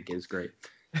 which I think is great.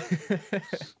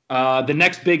 The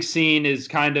next big scene is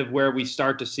kind of where we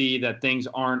start to see that things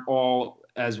aren't all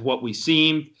as what we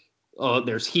seemed.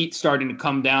 There's heat starting to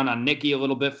come down on Nikki a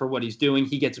little bit for what he's doing.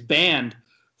 He gets banned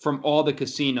from all the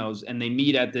casinos, and they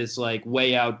meet at this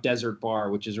way out desert bar,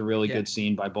 which is a really good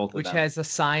scene by both of them. Which has a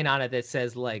sign on it that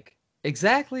says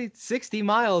exactly 60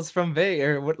 miles from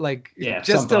Vegas, or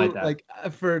just to,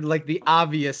 for the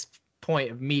obvious point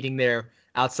of meeting there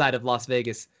outside of Las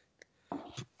Vegas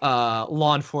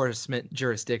law enforcement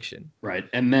jurisdiction. Right.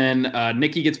 And then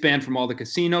Nikki gets banned from all the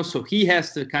casinos, so he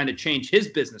has to kind of change his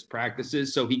business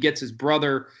practices. So he gets his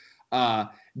brother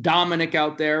Dominic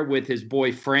out there with his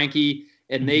boy Frankie,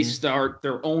 and they start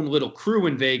their own little crew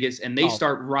in Vegas, and they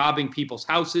start robbing people's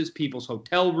houses, people's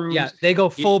hotel rooms. Yeah, they go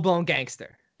full-blown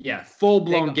gangster. Yeah,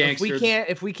 full-blown gangster.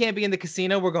 If we can't be in the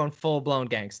casino, we're going full-blown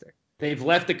gangster. They've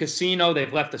left the casino.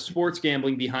 They've left the sports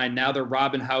gambling behind. Now they're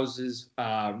robbing houses,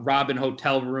 robbing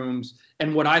hotel rooms.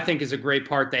 And what I think is a great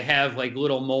part, they have like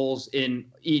little moles in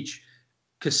each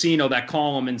casino that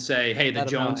call them and say, "Hey, the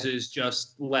Joneses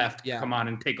just left. Yeah. Come on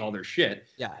and take all their shit."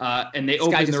 Yeah. And they this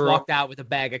guy just walked out with a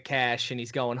bag of cash and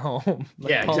he's going home.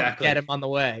 Yeah, exactly. Get him on the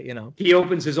way, you know. He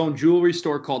opens his own jewelry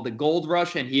store called the Gold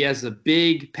Rush, and he has a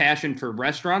big passion for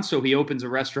restaurants. So he opens a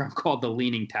restaurant called the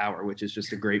Leaning Tower, which is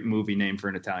just a great movie name for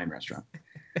an Italian restaurant.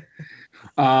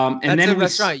 And that's then a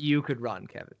restaurant you could run,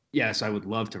 Kevin. Yes, I would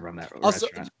love to run that also,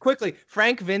 restaurant. Quickly,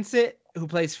 Frank Vincent, who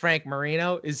plays Frank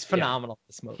Marino, is phenomenal in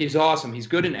this movie. He's awesome. He's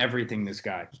good in everything, this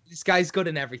guy. This guy's good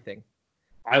in everything.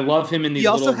 I love him in these. He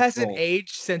also hasn't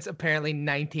aged since apparently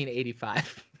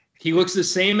 1985. He looks the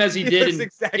same as he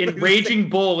did in Raging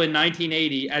Bull in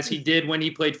 1980 as he did when he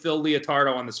played Phil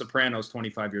Leotardo on The Sopranos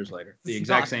 25 years later. The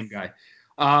exact same guy.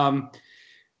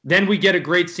 Then we get a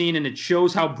great scene, and it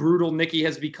shows how brutal Nicky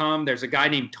has become. There's a guy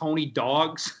named Tony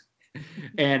Dogs,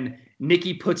 and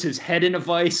Nicky puts his head in a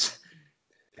vice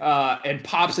and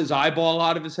pops his eyeball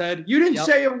out of his head. You didn't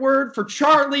say a word for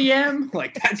Charlie M.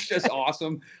 Like, that's just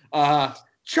awesome.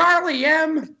 Charlie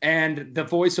M. And the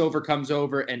voiceover comes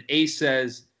over, and Ace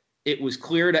says, it was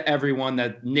clear to everyone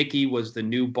that Nicky was the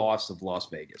new boss of Las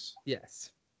Vegas.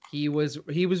 Yes. He was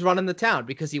running the town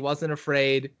because he wasn't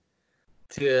afraid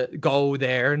to go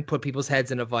there and put people's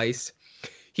heads in a vice.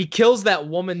 He kills that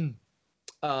woman.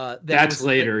 That's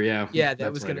later, yeah. Yeah,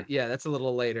 that's a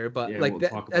little later, but like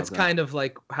that's kind of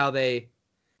like how they.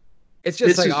 It's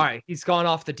just all right. He's gone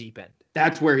off the deep end.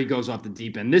 That's where he goes off the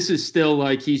deep end. This is still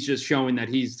like he's just showing that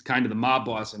he's kind of the mob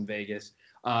boss in Vegas.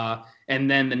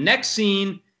 And then the next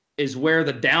scene is where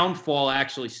the downfall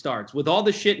actually starts. With all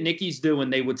the shit Nicky's doing,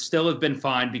 they would still have been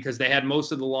fine because they had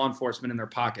most of the law enforcement in their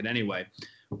pocket anyway.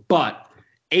 But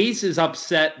Ace is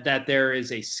upset that there was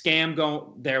a scam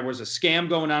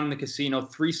going on in the casino.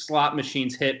 3 slot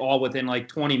machines hit all within like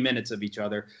 20 minutes of each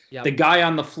other. Yep. The guy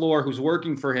on the floor who's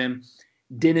working for him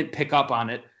didn't pick up on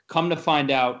it. Come to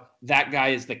find out, that guy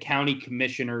is the county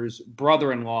commissioner's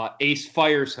brother-in-law. Ace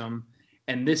fires him.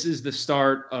 And this is the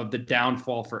start of the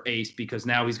downfall for Ace because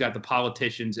now he's got the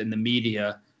politicians and the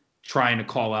media trying to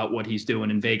call out what he's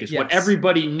doing in Vegas. Yes. What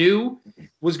everybody knew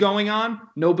was going on,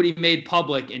 nobody made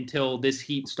public until this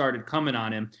heat started coming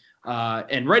on him.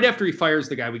 And right after he fires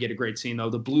the guy, we get a great scene, though,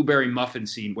 the blueberry muffin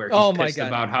scene where he's pissed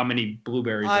about how many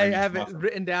blueberries I have it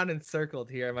written down and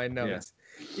circled here in my notes.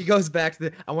 Yeah. He goes back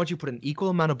to I want you to put an equal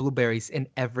amount of blueberries in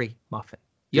every muffin.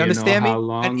 You understand me? How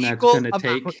long that's going to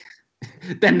take?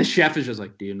 Then the chef is just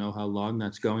like, do you know how long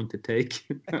that's going to take?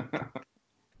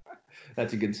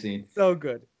 That's a good scene. So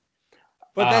good.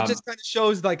 But that just kind of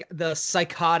shows like the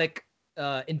psychotic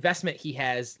investment he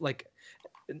has, like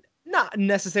not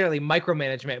necessarily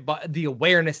micromanagement, but the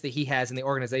awareness that he has in the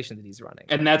organization that he's running.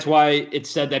 And that's why it's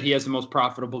said that he has the most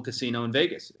profitable casino in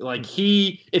Vegas. Like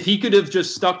if he could have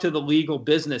just stuck to the legal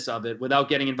business of it without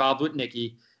getting involved with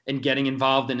Nicky and getting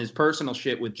involved in his personal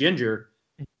shit with Ginger,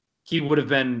 he would have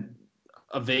been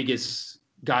a Vegas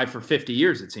guy for 50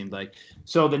 years, it seemed like.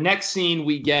 So the next scene,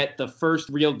 we get the first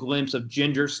real glimpse of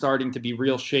Ginger starting to be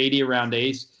real shady around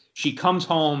Ace. She comes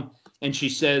home and she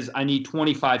says, I need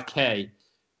 $25K.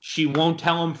 She won't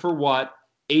tell him for what.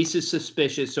 Ace is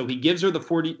suspicious, so he gives her the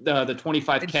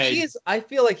 $25K. And I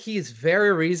feel like he is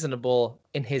very reasonable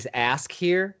in his ask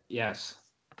here. Yes.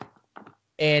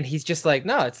 And he's just like,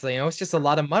 no, it's it's just a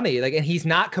lot of money. Like, and he's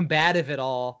not combative at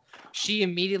all. She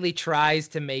immediately tries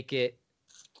to make it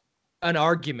an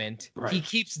argument. Right. He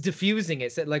keeps diffusing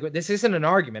it. So, like, this isn't an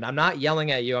argument. I'm not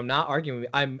yelling at you. I'm not arguing.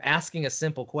 I'm asking a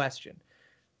simple question.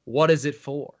 What is it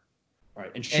for?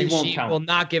 Right. And she will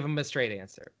not give him a straight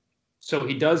answer. So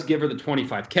he does give her the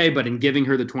 $25K, but in giving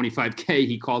her the $25K,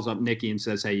 he calls up Nicky and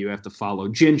says, hey, you have to follow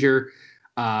Ginger.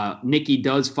 Nicky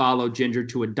does follow Ginger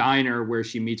to a diner where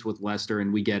she meets with Lester,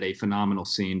 and we get a phenomenal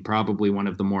scene, probably one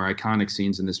of the more iconic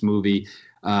scenes in this movie.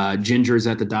 Ginger is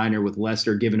at the diner with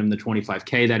Lester, giving him the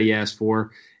 $25K that he asked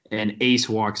for, and Ace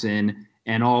walks in,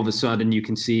 and all of a sudden you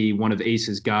can see one of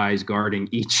Ace's guys guarding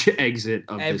each exit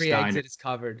of this diner. Every exit is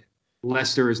covered.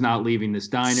 Lester is not leaving this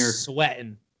diner.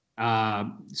 Sweating.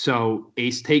 So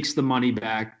Ace takes the money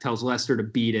back, tells Lester to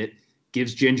beat it,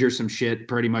 gives Ginger some shit,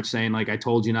 pretty much saying, like, I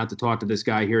told you not to talk to this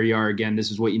guy. Here you are again. This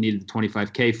is what you needed the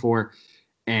 $25K for.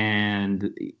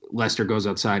 And Lester goes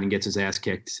outside and gets his ass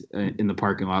kicked in the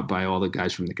parking lot by all the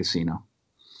guys from the casino.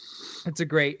 It's a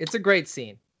great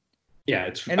scene. Yeah,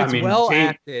 it's And it's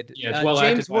acted. Yeah, it's well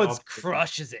James acted by all Woods three.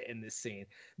 crushes it in this scene.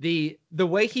 The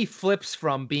way he flips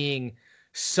from being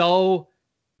so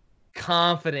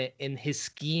confident in his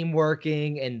scheme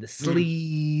working and the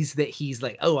sleaze that he's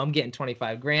like, oh, I'm getting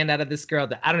 25 grand out of this girl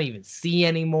that I don't even see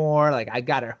anymore. Like, I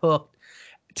got her hooked,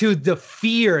 to the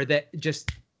fear that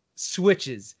just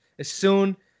switches as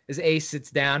soon as Ace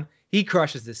sits down. He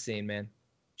crushes this scene, man.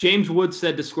 James Woods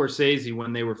said to Scorsese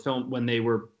when they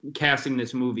were casting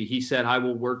this movie, he said, "I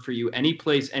will work for you any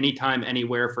place, anytime,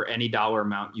 anywhere for any dollar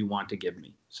amount you want to give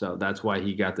me." So that's why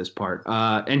he got this part.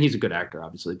 And he's a good actor,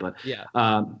 obviously. But yeah,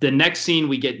 the next scene,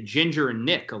 we get Ginger and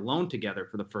Nick alone together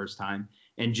for the first time.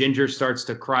 And Ginger starts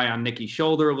to cry on Nicky's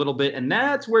shoulder a little bit. And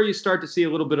that's where you start to see a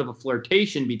little bit of a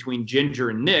flirtation between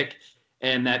Ginger and Nick.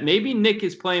 And that maybe Nick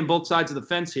is playing both sides of the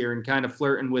fence here and kind of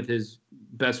flirting with his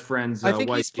best friend's I think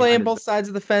wife. he's playing both sides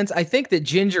of the fence. I think that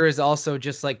Ginger is also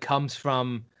just like comes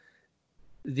from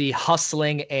the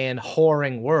hustling and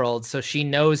whoring world, so she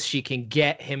knows she can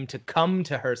get him to come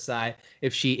to her side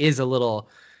if she is a little,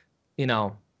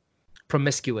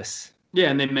 promiscuous.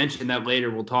 Yeah, and they mentioned that later.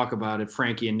 We'll talk about it.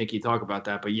 Frankie and Nicky talk about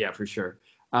that, but yeah, for sure.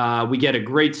 We get a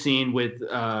great scene with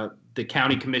the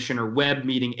county commissioner Webb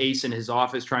meeting Ace in his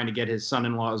office, trying to get his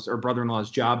son-in-law's or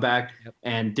brother-in-law's job back. Yep.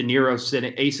 And De Niro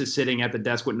Ace is sitting at the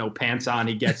desk with no pants on.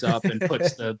 He gets up and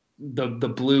puts the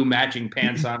blue matching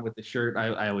pants on with the shirt.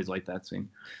 I always like that scene.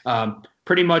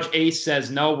 Pretty much Ace says,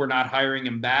 no, we're not hiring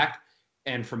him back.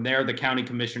 And from there, the county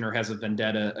commissioner has a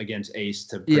vendetta against Ace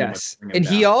to pretty much bring him and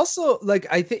down. He also,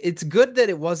 I think it's good that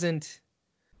it wasn't,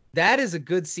 that is a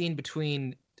good scene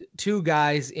between two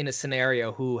guys in a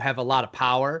scenario who have a lot of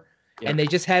power. Yeah. And they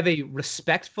just have a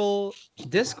respectful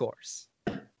discourse.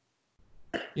 A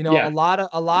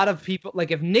lot of people,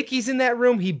 like if Nicky's in that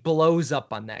room, he blows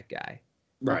up on that guy.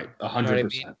 Right,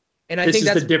 100%. And I think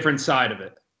that's the different side of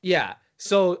it. Yeah.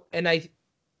 So, and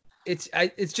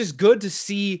it's just good to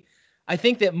see. I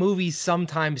think that movies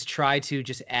sometimes try to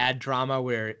just add drama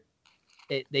where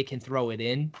they can throw it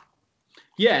in.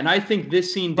 Yeah, and I think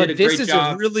this scene did a great job. But this is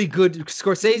a really good.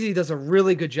 Scorsese does a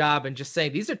really good job in just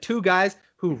saying these are two guys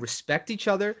who respect each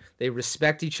other. They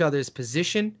respect each other's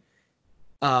position.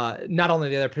 Not only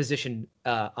their position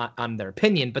on their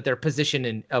opinion, but their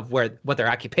position of what their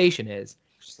occupation is.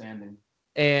 Understanding.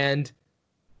 And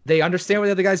they understand where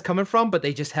the other guy's coming from, but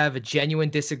they just have a genuine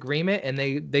disagreement, and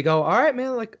they go, "All right,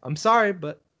 man. Like, I'm sorry,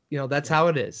 but that's how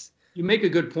it is." You make a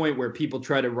good point where people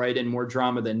try to write in more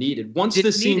drama than needed. Once the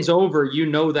scene's over,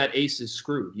 that Ace is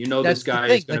screwed. This guy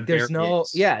is going to bear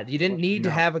Ace. Yeah, you didn't need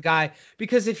to have a guy,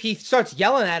 because if he starts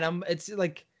yelling at him, it's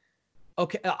like,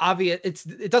 okay, obvious.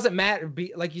 It doesn't matter.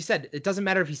 Like you said, it doesn't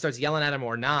matter if he starts yelling at him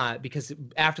or not, because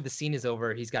after the scene is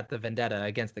over, he's got the vendetta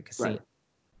against the casino. Right.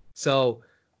 So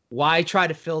why try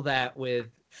to fill that with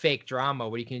fake drama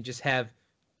where you can just have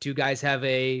two guys have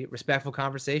a respectful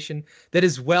conversation that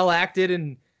is well acted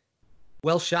and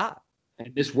well shot?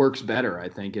 And this works better, I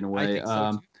think, in a way. I think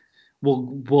so too.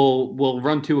 We'll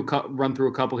run through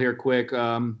a couple here quick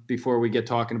before we get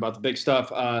talking about the big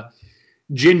stuff.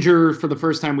 Ginger, for the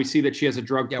first time, we see that she has a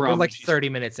drug problem. We're like 30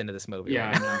 minutes into this movie. Yeah,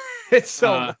 right? I know. It's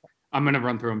so. I'm gonna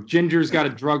run through them. Ginger's got a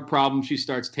drug problem. She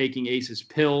starts taking Ace's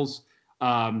pills.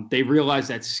 They realize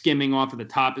that skimming off of the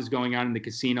top is going on in the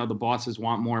casino. The bosses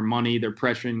want more money. They're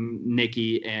pressuring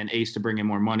Nicky and Ace to bring in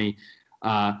more money.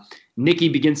 Nicky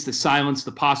begins to silence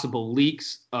the possible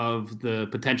leaks of the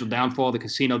potential downfall of the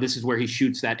casino. This is where he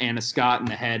shoots that Anna Scott in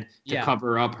the head to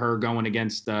cover up her going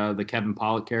against the Kevin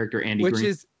Pollak character, Andy Green. Which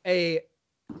is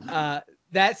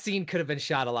that scene could have been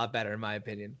shot a lot better, in my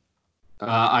opinion.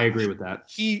 I agree with that.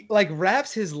 He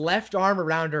wraps his left arm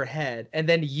around her head and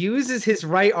then uses his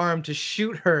right arm to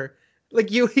shoot her.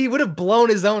 He would have blown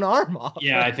his own arm off.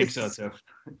 Yeah, I think so too.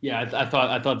 Yeah, I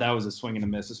thought that was a swing and a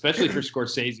miss, especially for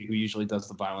Scorsese, who usually does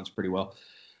the violence pretty well.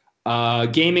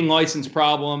 Gaming license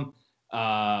problem.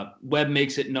 Webb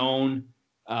makes it known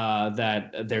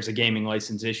that there's a gaming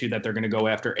license issue, that they're going to go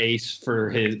after Ace for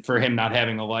him not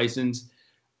having a license.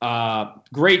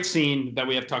 Great scene that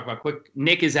we have to talk about quick.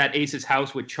 Nick is at Ace's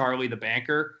house with Charlie the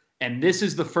banker, and this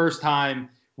is the first time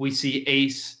we see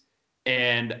Ace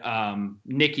and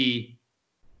Nicky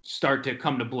start to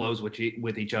come to blows with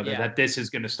each other, that this is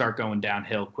going to start going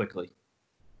downhill quickly.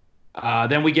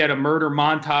 Then we get a murder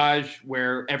montage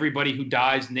where everybody who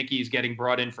dies, Nicky is getting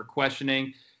brought in for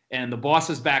questioning, and the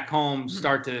bosses back home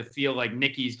start to feel like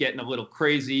Nicky's getting a little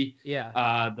crazy.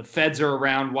 Yeah. The feds are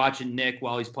around watching Nick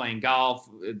while he's playing golf,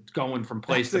 going from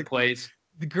place to place.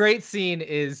 The great scene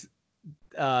is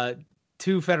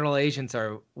two federal agents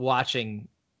are watching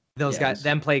those guys,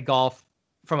 them play golf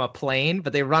from a plane,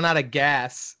 but they run out of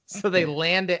gas, so they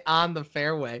land it on the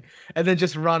fairway and then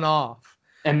just run off.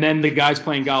 And then the guys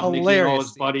playing golf, Nicky and all Hilarious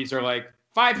his scene. buddies are like,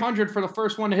 500 for the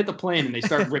first one to hit the plane, and they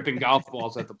start ripping golf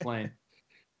balls at the plane.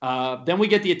 Then we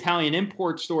get the Italian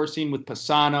import store scene with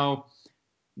Pisano.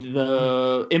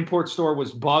 The import store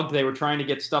was bugged. They were trying to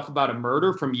get stuff about a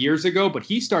murder from years ago, but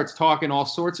he starts talking all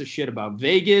sorts of shit about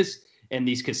Vegas and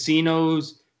these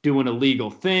casinos doing illegal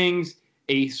things.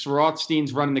 Ace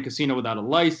Rothstein's running the casino without a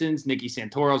license. Nicky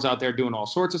Santoro's out there doing all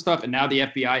sorts of stuff, and now the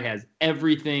FBI has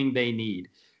everything they need.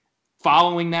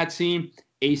 Following that scene,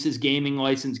 Ace's gaming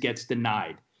license gets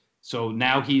denied. So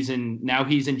now he's in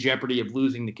jeopardy of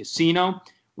losing the casino.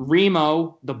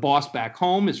 Remo, the boss back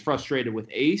home, is frustrated with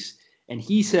Ace, and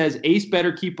he says Ace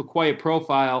better keep a quiet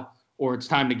profile or it's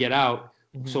time to get out.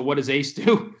 Mm-hmm. So what does Ace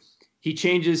do? He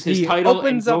changes his title.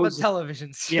 Opens up a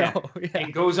television show. Yeah,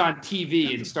 and goes on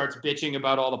TV and starts bitching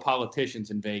about all the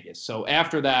politicians in Vegas. So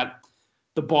after that,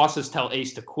 the bosses tell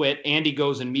Ace to quit. Andy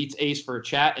goes and meets Ace for a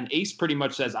chat, and Ace pretty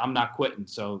much says, "I'm not quitting."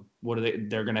 So what are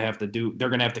they're going to have to do? They're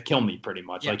going to have to kill me, pretty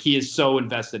much. Yeah. Like, he is so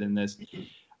invested in this.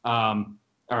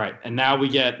 All right, and now we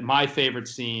get my favorite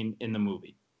scene in the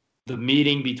movie. The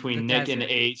meeting between Nick and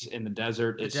Ace in the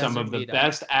desert is some of the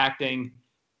best acting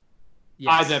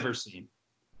I've ever seen.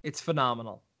 It's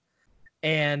phenomenal.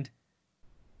 And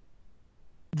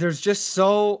there's just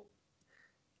so...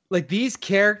 like, these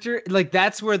characters, like,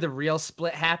 that's where the real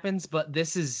split happens, but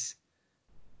this is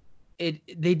it.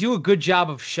 They do a good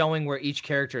job of showing where each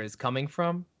character is coming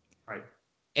from. Right.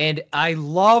 And I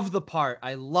love the part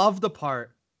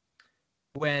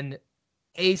when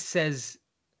Ace says,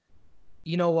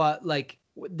 you know what, like,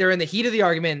 they're in the heat of the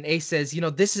argument, and Ace says, you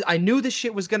know, I knew this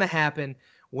shit was going to happen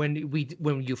when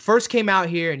you first came out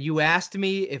here, and you asked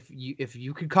me if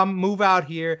you could come move out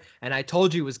here, and I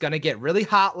told you it was going to get really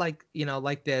hot, like, you know,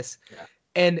 like this. Yeah.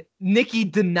 And Nicky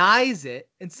denies it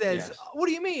and says, yes. What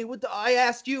do you mean? I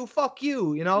asked you, fuck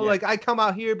you. You know, like, I come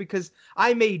out here because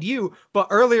I made you. But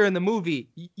earlier in the movie,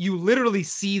 you literally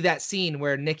see that scene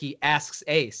where Nicky asks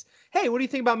Ace, hey, what do you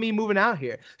think about me moving out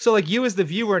here? So, like, you as the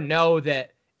viewer know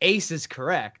that Ace is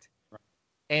correct. Right.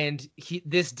 And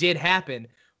this did happen.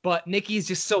 But Nicky's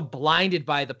just so blinded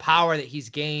by the power that he's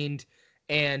gained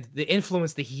and the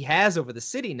influence that he has over the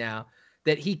city now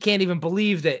that he can't even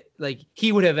believe that, like,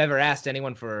 he would have ever asked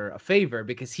anyone for a favor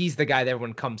because he's the guy that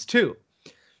everyone comes to.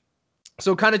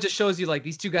 So it kind of just shows you, like,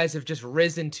 these two guys have just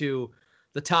risen to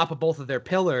the top of both of their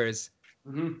pillars.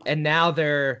 Mm-hmm. And now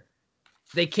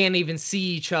they can't even see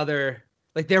each other.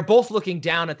 Like, they're both looking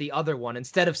down at the other one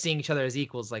instead of seeing each other as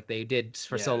equals like they did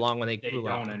for so long when they grew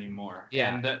up. They don't anymore.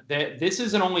 Yeah. And this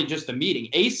isn't only just a meeting.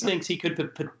 Ace thinks he could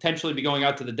potentially be going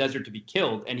out to the desert to be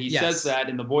killed. And he says that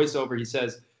in the voiceover. He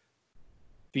says,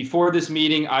 before this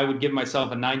meeting, I would give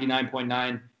myself a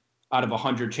 99.9 out of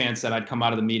 100 chance that I'd come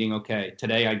out of the meeting okay.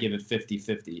 Today, I give it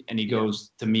 50-50. And he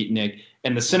goes to meet Nick.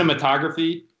 And the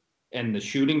cinematography and the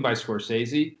shooting by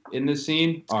Scorsese in this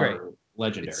scene are great.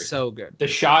 Legendary. It's so good. The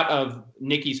shot of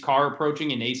Nicky's car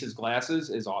approaching in Ace's glasses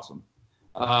is awesome.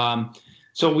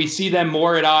 So we see them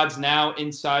more at odds now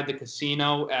inside the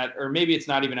casino or maybe it's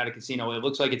not even at a casino. It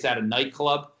looks like it's at a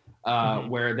nightclub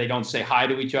where they don't say hi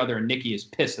to each other. And Nicky is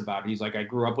pissed about it. He's like, I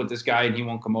grew up with this guy and he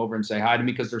won't come over and say hi to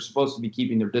me because they're supposed to be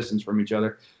keeping their distance from each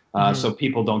other. So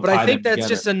people don't. But I think that's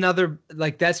just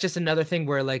another thing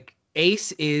where, like,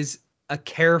 Ace is a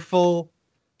careful,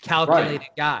 calculated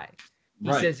guy.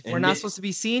 He says, we're not supposed to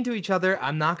be seen to each other.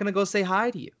 I'm not going to go say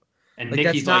hi to you. And like,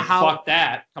 Nicky's like, fuck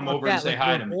that. Come over and say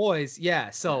hi to me. Boys,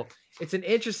 yeah. So it's an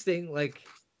interesting, like,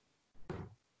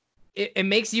 it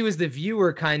makes you as the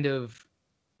viewer kind of,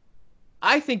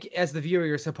 I think as the viewer,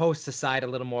 you're supposed to side a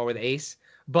little more with Ace.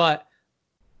 But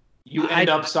you end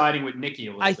up siding with Nicky a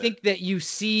little bit. I think that you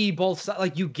see both sides,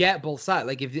 like, you get both sides.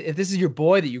 Like, if this is your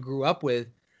boy that you grew up with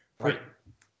for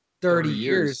 30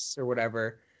 years or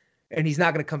whatever, and he's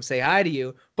not going to come say hi to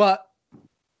you. But,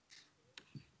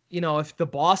 you know, if the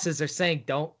bosses are saying,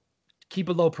 don't keep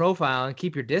a low profile and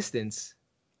keep your distance,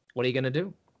 what are you going to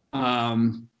do?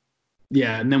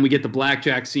 Yeah, and then we get the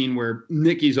blackjack scene where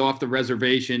Nicky's off the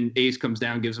reservation. Ace comes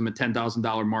down, gives him a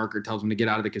 $10,000 marker, tells him to get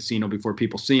out of the casino before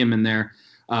people see him in there.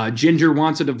 Ginger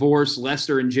wants a divorce.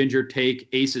 Lester and Ginger take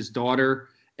Ace's daughter.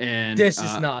 And this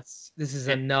is nuts. This is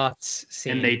a nuts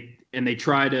scene. And they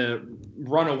try to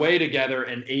run away together,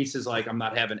 and Ace is like, I'm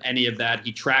not having any of that.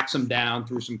 He tracks him down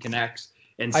through some connects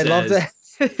and says... I love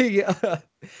that.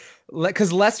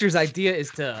 Because Lester's idea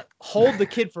is to hold the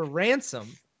kid for ransom.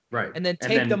 Right. And then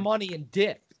take the money and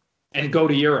dip. And go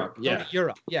to Europe. Yeah. Go to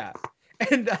Europe, yeah.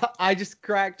 And I just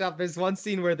cracked up. There's one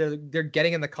scene where they're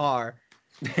getting in the car.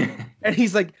 And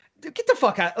he's like, get the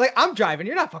fuck out. Like, I'm driving.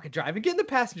 You're not fucking driving. Get in the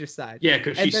passenger side. Yeah,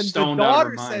 because she's then stoned the out of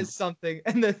her daughter mind. says something,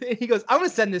 and he goes, I'm going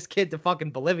to send this kid to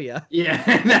fucking Bolivia. Yeah,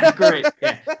 that's great.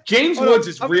 Yeah. James Oh, no, Woods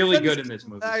is I'm gonna really send good in this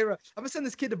movie. I'm going to send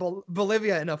this kid to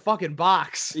Bolivia in a fucking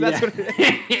box. That's what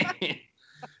it is.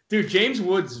 Dude, James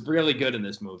Woods is really good in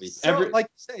this movie. So, like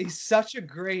you say, he's such a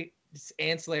great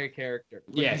ancillary character.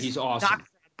 Like, Yeah, he's awesome. knocks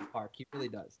it out of the park. He really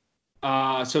does.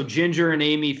 So Ginger and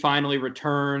Amy finally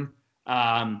return.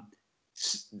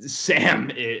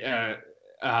 Sam,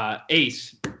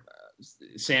 Ace,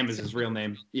 Sam is his real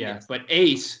name. Yeah, Yes. but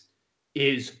Ace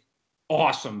is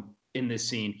awesome in this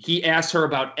scene. He asked her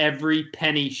about every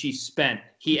penny she spent.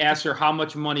 He asked her how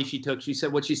much money she took. She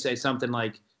said, what'd she say? Something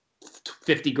like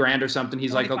 50 grand or something.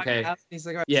 He's like, okay. 25,000. He's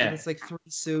like, all right, Yeah. so it's like 3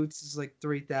 suits. It's like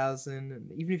 3,000.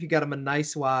 And even if you got him a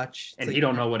nice watch. And like, he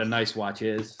don't know what a nice watch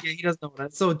is. Yeah, he doesn't know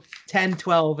that. So 10,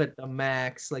 12 at the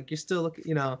max. Like, you're still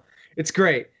looking, it's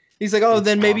great. He's like, oh, It's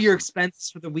then maybe your awesome.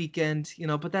 expenses for the weekend,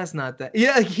 but that's not that.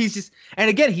 Yeah, like, he's just, and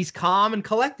again, he's calm and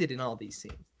collected in all these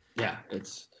scenes. Yeah, and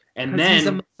 'Cause he's a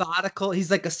then methodical,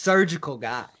 he's like a surgical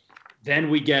guy.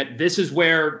 we get, this is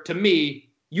where, to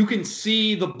me, you can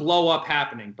see the blow up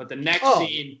happening, but the next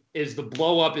scene is the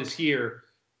blow up is here.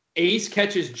 Ace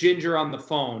catches Ginger on the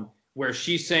phone where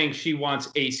she's saying she wants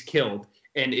Ace killed.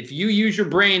 And if you use your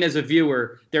brain as a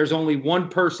viewer, there's only one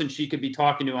person she could be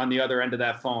talking to on the other end of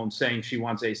that phone saying she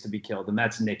wants Ace to be killed, and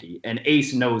that's Nikki. And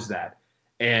Ace knows that.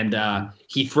 And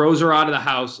he throws her out of the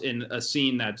house in a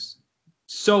scene that's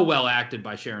so well acted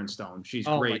by Sharon Stone. She's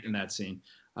great in that scene.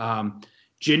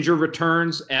 Ginger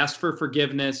returns, asks for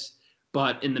forgiveness,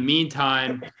 but in the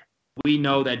meantime, we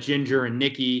know that Ginger and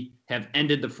Nikki have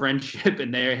ended the friendship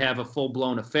and they have a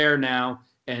full-blown affair now.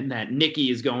 And that Nikki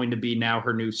is going to be now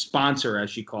her new sponsor, as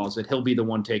she calls it. He'll be the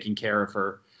one taking care of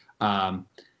her.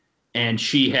 And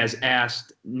she has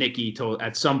asked Nikki to,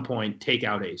 at some point, take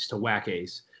out Ace, to whack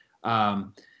Ace.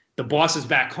 The bosses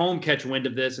back home catch wind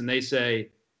of this, and they say,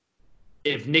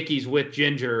 if Nikki's with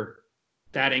Ginger,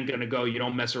 that ain't going to go. You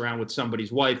don't mess around with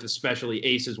somebody's wife, especially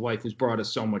Ace's wife, who's brought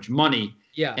us so much money.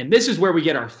 Yeah. And this is where we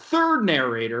get our third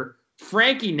narrator.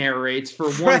 Frankie narrates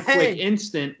for one quick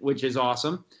instant, which is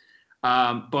awesome.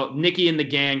 But Nikki and the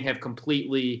gang have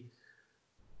completely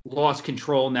lost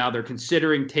control now. They're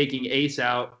considering taking Ace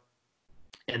out.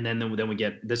 And then we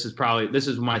get, this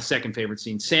is my second favorite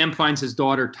scene. Sam finds his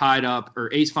daughter tied up,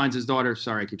 or Ace finds his daughter.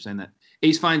 Sorry, I keep saying that.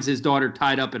 Ace finds his daughter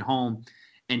tied up at home,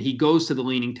 and he goes to the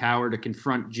Leaning Tower to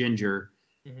confront Ginger.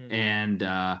 Mm-hmm. And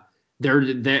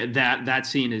that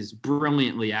scene is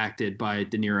brilliantly acted by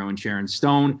De Niro and Sharon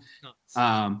Stone.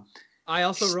 I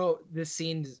also wrote this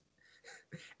scene.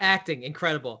 Acting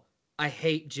incredible. I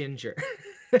hate Ginger.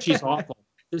 She's awful.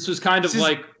 This was kind of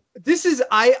like. This is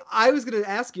I was gonna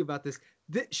ask you about this.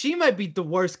 She might be the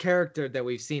worst character that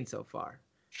we've seen so far.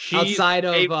 Outside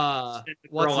of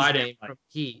what's his name from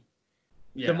Heat.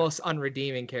 Yeah. The most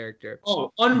unredeeming character.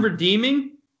 Oh,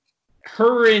 unredeeming?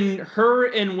 Her and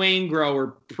Waingro are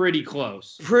pretty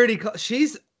close. Pretty close.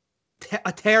 She's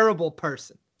a terrible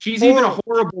person. She's even a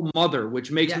horrible mother,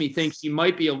 which makes me think she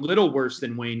might be a little worse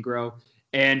than Waingro.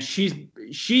 And she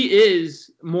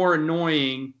is more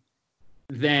annoying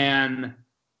than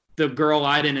the girl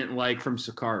I didn't like from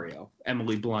Sicario,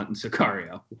 Emily Blunt in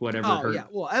Sicario, whatever. Oh yeah,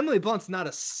 well Emily Blunt's not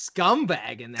a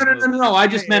scumbag in that movie. No. I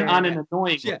just meant on an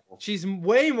annoying level. She's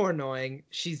way more annoying.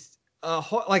 She's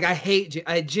like I hate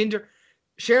Ginger.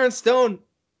 Sharon Stone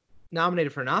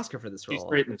nominated for an Oscar for this role. She's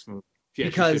great in this movie. Yeah,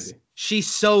 because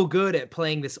she's so good at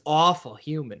playing this awful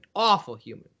human.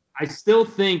 I still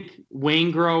think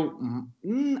Waingro,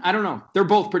 I don't know. They're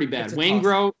both pretty bad.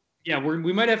 Waingro,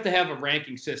 we might have to have a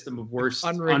ranking system of worst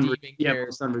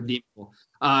unredeemable.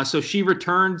 So she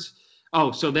returns.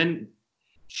 Oh, so then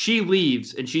she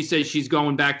leaves and she says she's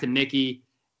going back to Nikki,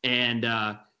 and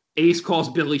Ace calls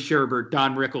Billy Sherbert,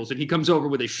 Don Rickles, and he comes over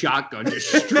with a shotgun,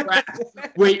 just strapped,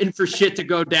 waiting for shit to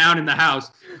go down in the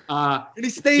house. And he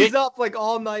stays up like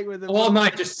all night with him. All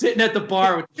night, just sitting at the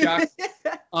bar with the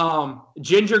shotgun.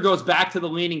 Ginger goes back to the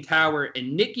Leaning Tower,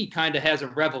 and Nikki kind of has a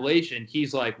revelation.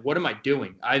 He's like, what am I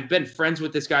doing? I've been friends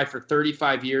with this guy for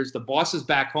 35 years. The bosses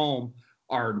back home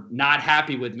are not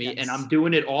happy with me, and I'm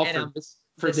doing it all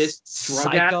for this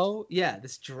drug addict. Yeah,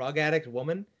 this drug addict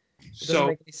woman. It doesn't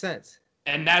make any sense.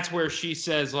 And that's where she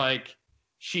says, like,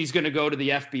 she's going to go to the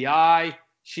FBI.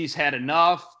 She's had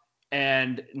enough.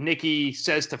 And Nikki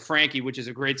says to Frankie, which is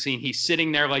a great scene, he's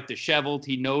sitting there like disheveled.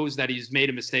 He knows that he's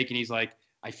made a mistake. And he's like,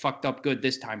 I fucked up good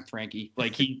this time, Frankie.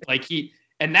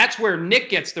 And that's where Nick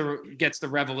gets the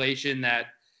revelation that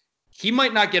he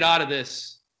might not get out of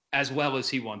this as well as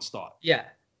he once thought. Yeah.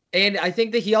 And I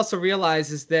think that he also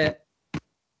realizes that,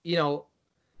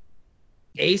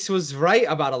 Ace was right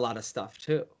about a lot of stuff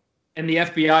too. And the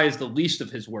FBI is the least of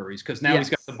his worries because now Yes.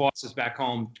 he's got the bosses back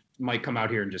home, might come out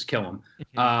here and just kill him.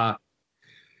 Mhm.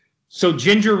 So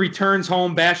Ginger returns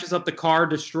home, bashes up the car,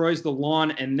 destroys the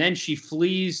lawn, and then she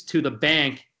flees to the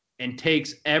bank and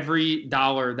takes every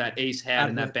dollar that Ace had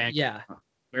in that bank. Yeah.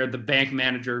 Where the bank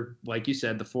manager, like you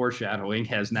said, the foreshadowing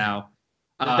has now.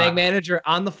 The bank manager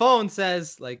on the phone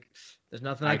says, like, there's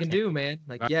nothing I can can't- do, man.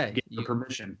 Like, yeah. Get the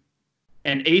permission.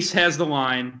 And Ace has the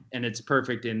line, and it's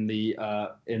perfect in the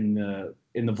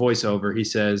voiceover. He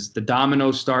says, "The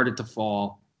dominoes started to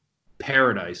fall.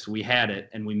 Paradise, we had it,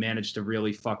 and we managed to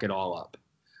really fuck it all up."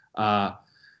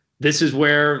 This is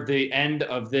where the end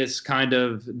of this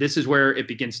is where it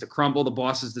begins to crumble. The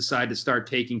bosses decide to start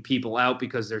taking people out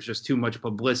because there's just too much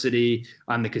publicity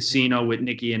on the casino with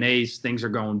Nikki and Ace. Things are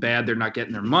going bad. They're not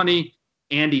getting their money.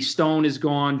 Andy Stone is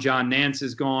gone. John Nance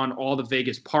is gone. All the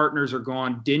Vegas partners are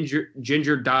gone.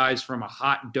 Ginger dies from a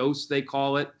hot dose, they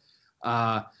call it.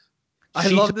 I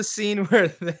love the scene where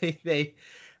they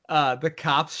the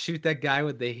cops shoot that guy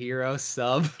with the hero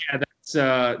sub.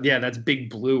 That's Big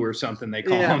Blue or something they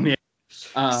call him. Yeah.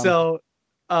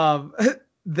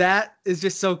 That is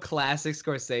just so classic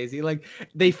Scorsese. Like,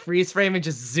 they freeze frame and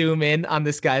just zoom in on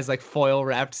this guy's like foil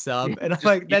wrapped sub, and I'm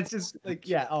like, that's just like,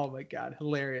 yeah, oh my god,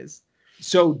 hilarious.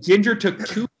 So Ginger took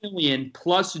 $2 million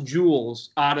plus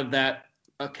jewels out of that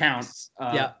account.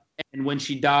 And when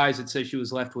she dies, it says she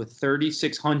was left with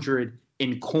 3,600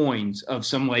 in coins of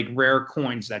some like rare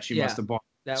coins that she must have bought.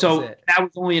 That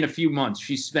was only in a few months.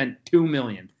 She spent $2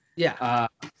 million. Yeah.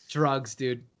 Drugs,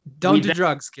 dude. Don't do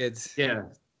drugs, kids. Yeah.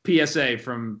 PSA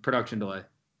from Production Delay.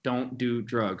 Don't do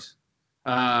drugs.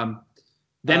 Then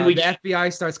the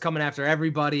FBI starts coming after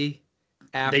everybody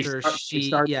after they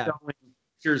start showing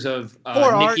pictures of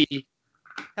Nikki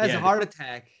has a heart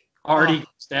attack. Artie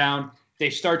goes down. They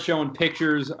start showing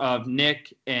pictures of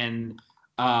Nick and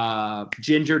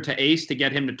Ginger to Ace to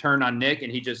get him to turn on Nick,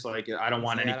 and he just like, I don't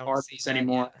want any part of this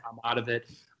anymore. I'm out of it.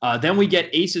 Then we get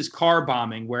Ace's car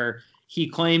bombing, where he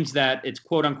claims that it's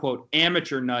quote unquote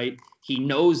amateur night. He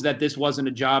knows that this wasn't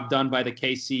a job done by the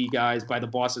KC guys, by the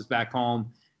bosses back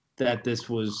home, that this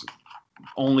was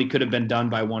only could have been done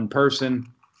by one person,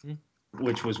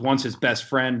 which was once his best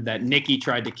friend, that Nikki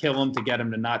tried to kill him to get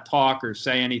him to not talk or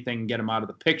say anything and get him out of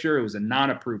the picture. It was a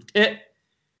non-approved hit.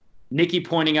 Nikki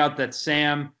pointing out that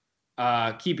Sam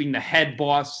keeping the head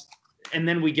boss. And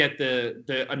then we get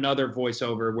the another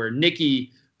voiceover where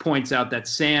Nikki points out that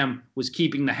Sam was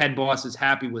keeping the head bosses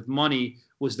happy with money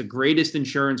was the greatest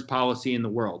insurance policy in the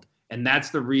world. And that's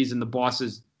the reason the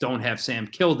bosses don't have Sam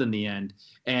killed in the end.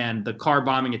 And the car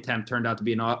bombing attempt turned out to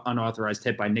be an unauthorized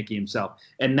hit by Nikki himself.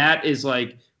 And that is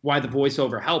like why the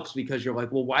voiceover helps, because you're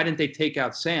like, well, why didn't they take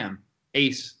out Sam,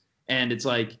 Ace? And it's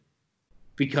like,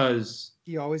 because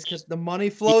he always kept the money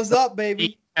flows up, baby.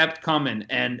 He kept coming.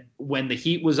 And when the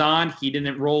heat was on, he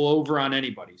didn't roll over on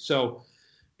anybody. So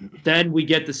then we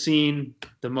get the scene,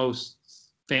 the most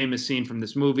famous scene from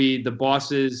this movie. The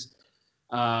bosses,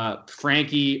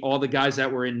 Frankie, all the guys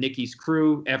that were in Nikki's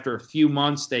crew, after a few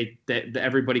months,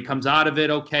 everybody comes out of it.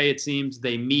 Okay, it seems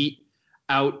they meet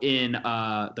out in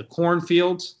the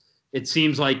cornfields. It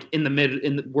seems like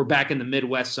we're back in the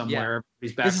Midwest somewhere. Yeah.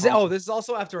 He's back home. This is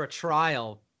also after a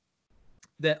trial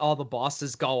that all the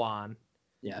bosses go on.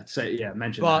 Yeah,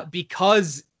 mention but that.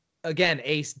 Because again,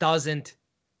 Ace doesn't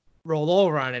roll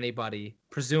over on anybody,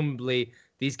 presumably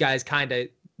these guys kind of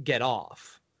get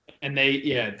off. And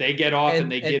they get off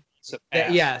and they give Ace a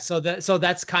pass. Yeah, so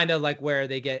that's kind of like where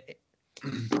they give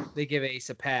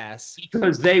Ace a pass,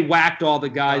 because they whacked all the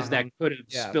guys that could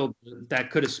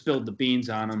have spilled the beans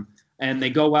on them. And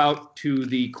they go out to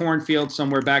the cornfield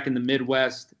somewhere back in the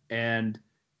Midwest, and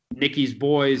Nikki's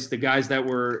boys, the guys that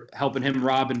were helping him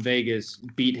rob in Vegas,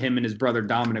 beat him and his brother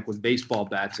Dominic with baseball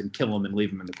bats and kill him and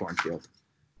leave him in the cornfield.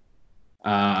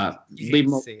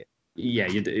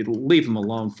 Leave him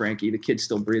alone, Frankie. The kid's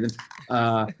still breathing.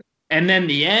 And then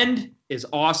the end is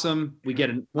awesome. We get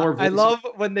more. I love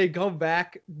when they go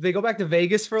back. They go back to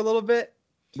Vegas for a little bit.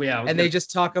 Yeah, and they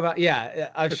just talk about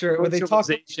I'm sure when they talk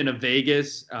of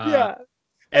Vegas.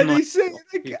 And they say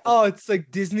like, it's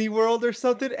like Disney World or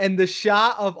something, and the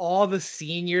shot of all the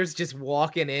seniors just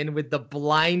walking in with the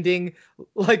blinding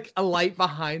like a light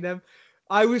behind them.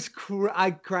 I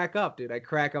crack up, dude. I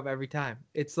crack up every time.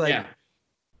 It's like,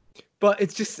 but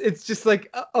it's just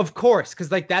like, of course, because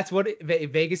like that's what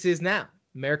Vegas is now,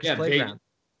 America's playground. Vegas.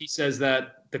 He says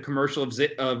that the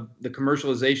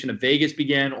commercialization of Vegas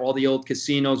began. All the old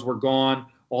casinos were gone.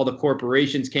 All the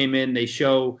corporations came in. They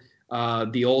show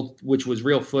the old, which was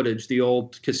real footage, the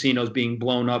old casinos being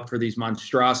blown up for these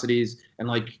monstrosities. And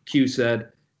like Q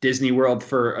said, Disney World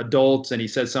for adults, and he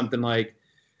says something like,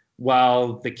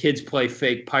 while the kids play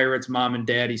fake pirates, mom and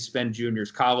daddy spend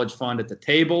Junior's college fund at the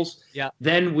tables. Yeah.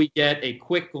 Then we get a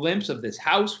quick glimpse of this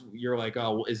house. You're like,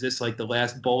 oh, is this like the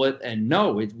last bullet? And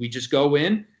no, we just go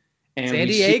in. And San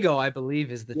Diego, I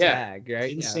believe, is the tag,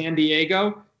 right? In San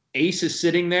Diego. Ace is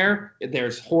sitting there.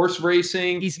 There's horse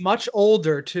racing. He's much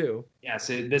older, too. Yes,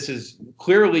 this is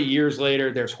clearly years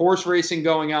later. There's horse racing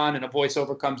going on, and a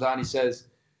voiceover comes on. He says,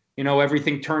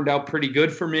 everything turned out pretty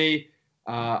good for me.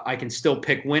 I can still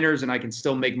pick winners, and I can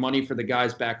still make money for the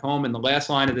guys back home. And the last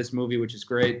line of this movie, which is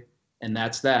great, and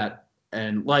that's that.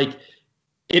 And,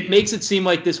 it makes it seem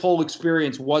like this whole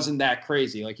experience wasn't that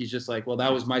crazy. Like, he's just like, well,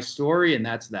 that was my story, and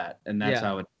that's that. And that's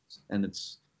how it is. And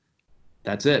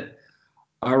that's it.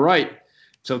 All right.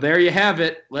 So there you have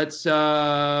it. Let's,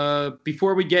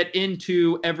 before we get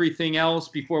into everything else,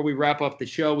 before we wrap up the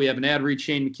show, we have an ad read,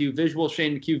 Shane McHugh Visuals.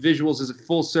 Shane McHugh Visuals is a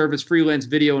full-service freelance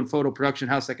video and photo production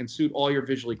house that can suit all your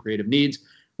visually creative needs.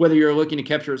 Whether you're looking to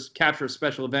capture a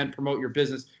special event, promote your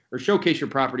business, or showcase your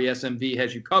property, SMV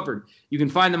has you covered. You can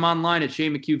find them online at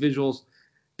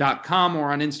ShaneMcHughVisuals.com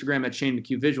or on Instagram at Shane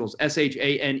McHugh Visuals,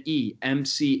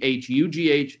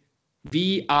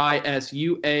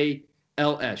 ShaneMcHughVisuals.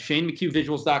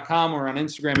 ShaneMcHughVisuals.com or on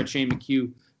Instagram at Shane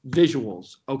McHugh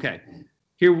Visuals. Okay.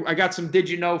 Here, I got some Did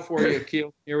You Know for you,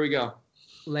 Akil. Here we go.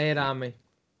 Lay it on me.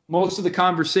 Most of the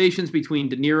conversations between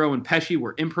De Niro and Pesci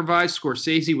were improvised.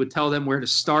 Scorsese would tell them where to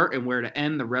start and where to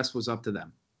end. The rest was up to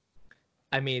them.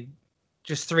 I mean,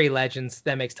 just three legends.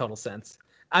 That makes total sense.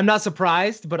 I'm not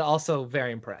surprised, but also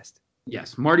very impressed.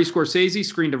 Yes. Marty Scorsese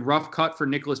screened a rough cut for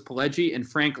Nicholas Pileggi and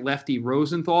Frank Lefty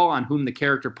Rosenthal, on whom the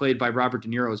character played by Robert De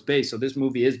Niro is based. So this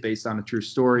movie is based on a true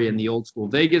story in the old school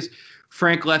Vegas.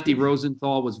 Frank Lefty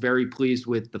Rosenthal was very pleased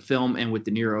with the film and with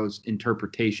De Niro's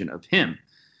interpretation of him.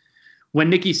 When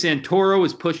Nicky Santoro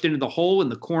is pushed into the hole in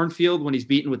the cornfield when he's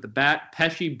beaten with the bat,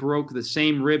 Pesci broke the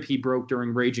same rib he broke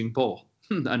during Raging Bull.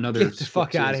 Another. Get the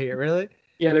fuck out of here, really?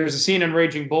 Yeah, there's a scene in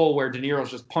Raging Bull where De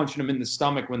Niro's just punching him in the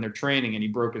stomach when they're training, and he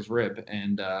broke his rib.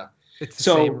 And it's the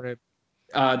same rib.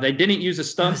 They didn't use a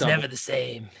stunt double. Never the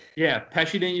same. Yeah,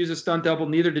 Pesci didn't use a stunt double.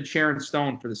 Neither did Sharon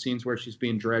Stone for the scenes where she's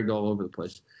being dragged all over the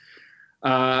place.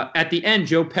 At the end,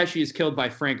 Joe Pesci is killed by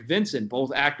Frank Vincent.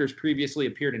 Both actors previously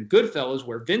appeared in Goodfellas,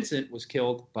 where Vincent was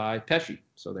killed by Pesci.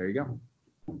 So there you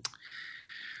go.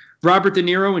 Robert De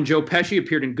Niro and Joe Pesci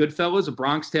appeared in Goodfellas, A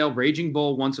Bronx Tale, Raging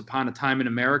Bull, Once Upon a Time in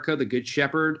America, The Good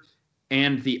Shepherd,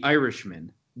 and The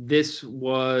Irishman. This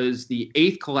was the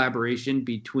 8th collaboration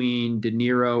between De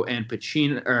Niro and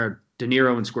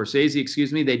Scorsese,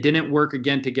 excuse me. They didn't work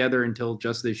again together until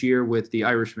just this year with The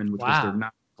Irishman, which was their 9th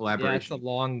collaboration. Yeah,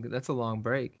 that's a long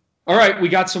break. All right, we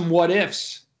got some what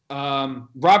ifs.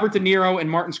 Robert De Niro and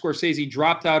Martin Scorsese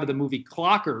dropped out of the movie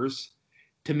Clockers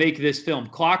to make this film.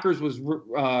 Clockers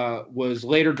was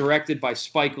later directed by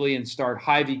Spike Lee and starred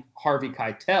Harvey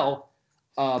Keitel.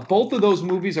 Both of those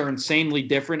movies are insanely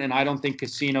different, and I don't think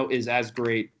Casino is as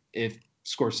great if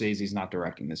Scorsese's not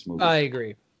directing this movie. I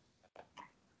agree.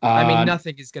 I mean,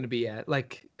 nothing is going to be De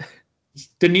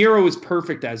Niro is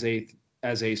perfect as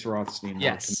Ace Rothstein.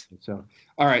 Yes. So,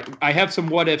 all right, I have some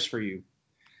what ifs for you.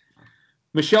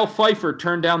 Michelle Pfeiffer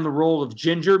turned down the role of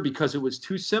Ginger because it was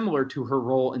too similar to her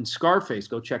role in Scarface.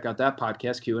 Go check out that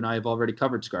podcast. Q and I have already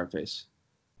covered Scarface.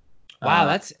 Wow,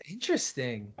 that's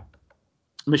interesting.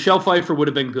 Michelle Pfeiffer would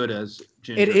have been good as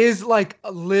Ginger. It is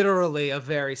literally a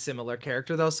very similar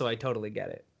character, though, so I totally get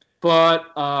it. But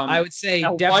I would say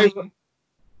definitely.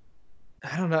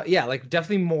 I don't know. Yeah,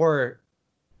 definitely more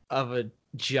of a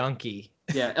junkie.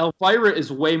 Yeah, Elvira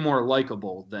is way more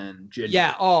likable than Ginger.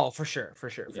 Yeah, for sure.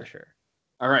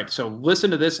 All right, so listen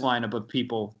to this lineup of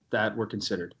people that were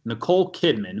considered. Nicole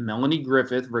Kidman, Melanie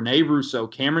Griffith, Rene Russo,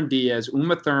 Cameron Diaz,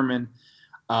 Uma Thurman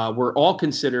were all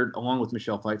considered, along with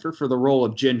Michelle Pfeiffer, for the role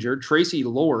of Ginger. Tracy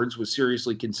Lords was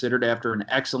seriously considered after an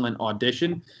excellent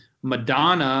audition.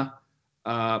 Madonna,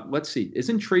 let's see,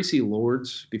 isn't Tracy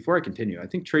Lords, before I continue, I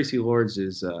think Tracy Lords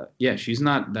is, she's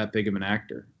not that big of an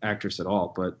actress at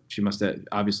all, but she must have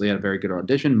obviously had a very good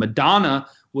audition. Madonna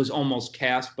was almost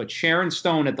cast, but Sharon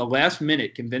Stone at the last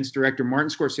minute convinced director Martin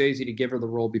Scorsese to give her the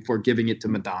role before giving it to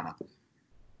Madonna.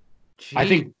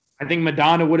 Jeez. I think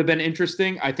Madonna would have been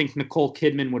interesting. I think Nicole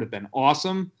Kidman would have been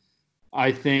awesome.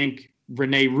 I think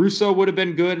Rene Russo would have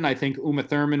been good, and I think Uma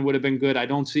Thurman would have been good. I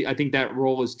think that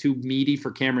role is too meaty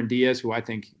for Cameron Diaz, who I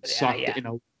think sucked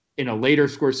in a later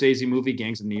Scorsese movie,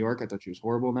 Gangs of New York. I thought she was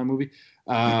horrible in that movie.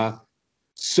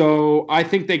 So I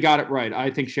think they got it right.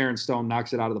 I think Sharon Stone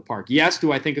knocks it out of the park. Yes,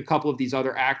 do I think a couple of these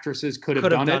other actresses could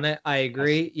have done it? I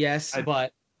agree. Yes,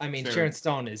 but I mean, Sharon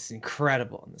Stone is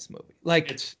incredible in this movie.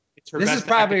 This is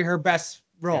probably her best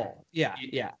role. Yeah.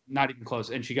 Not even close.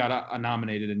 And she got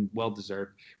nominated and well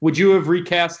deserved. Would you have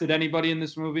recasted anybody in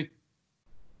this movie?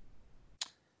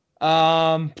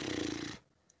 I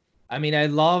mean, I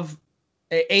love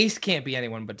Ace can't be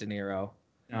anyone but De Niro.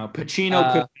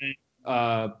 Pacino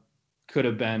could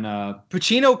have been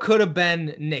Pacino could have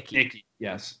been Nicky. Nicky,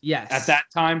 yes. Yes. At that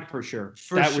time, for sure.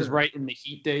 That was right in the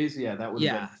Heat days. Yeah, that would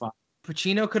have been fun.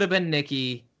 Pacino could have been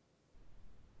Nicky.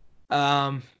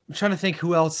 I'm trying to think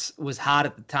who else was hot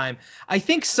at the time. I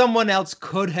think someone else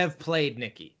could have played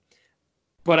Nicky.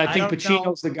 But I think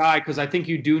Pacino's the guy because I think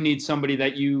you do need somebody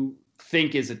that you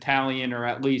think is Italian or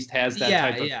at least has that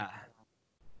type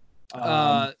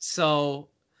of... So...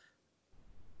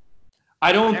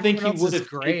 I don't think he would have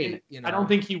taken it. I don't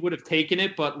think he would have taken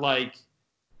it, but like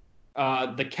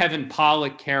the Kevin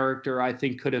Pollak character, I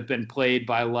think could have been played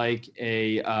by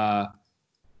a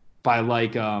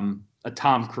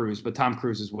Tom Cruise, but Tom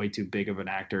Cruise is way too big of an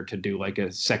actor to do like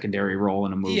a secondary role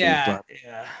in a movie.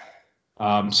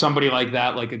 Somebody like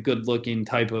that, like a good-looking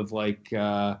type of like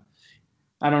I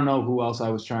don't know who else I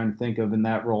was trying to think of in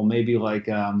that role. Maybe like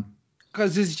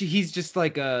because he's just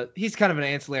like he's kind of an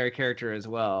ancillary character as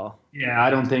well. Yeah, I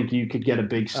don't think you could get a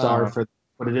big star for,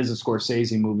 but it is a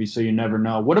Scorsese movie, so you never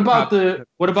know. What about the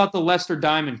Lester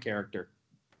Diamond character?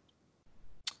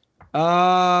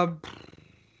 Yeah,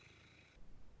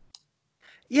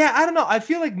 I don't know. I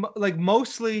feel like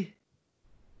mostly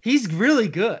he's really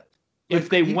good.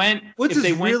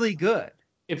 Really good.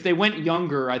 If they went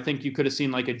younger, I think you could have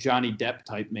seen like a Johnny Depp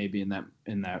type maybe in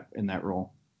that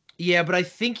role. Yeah, but I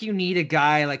think you need a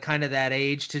guy like kind of that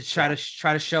age to try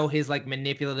to show his like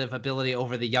manipulative ability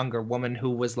over the younger woman who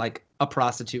was like a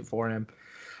prostitute for him.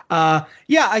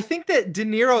 Yeah, I think that De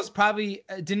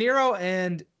Niro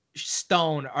and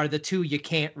Stone are the two you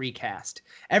can't recast.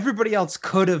 Everybody else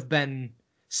could have been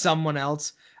someone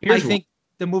else. I think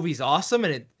the movie's awesome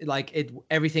and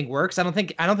everything works. I don't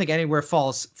think anywhere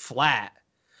falls flat.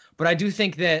 But I do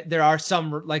think that there are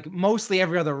some, like mostly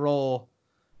every other role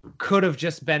could have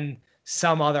just been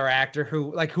some other actor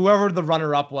who, like whoever the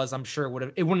runner-up was, I'm sure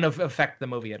it wouldn't have affected the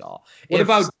movie at all. What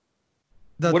about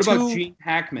Gene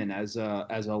Hackman as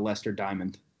a Lester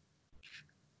Diamond?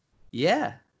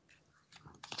 Yeah,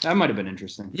 that might have been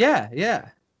interesting. Yeah.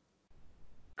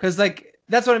 Because like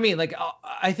that's what I mean. Like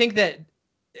I think that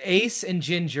Ace and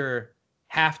Ginger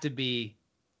have to be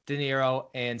De Niro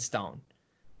and Stone.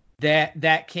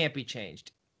 That can't be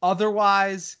changed.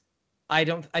 Otherwise, I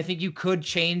think you could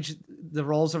change the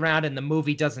roles around and the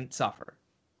movie doesn't suffer.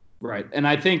 Right. And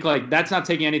I think like that's not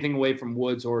taking anything away from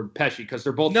Woods or Pesci because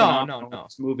they're both phenomenal in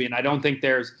this movie. And I don't think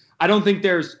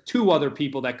there's two other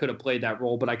people that could have played that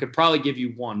role, but I could probably give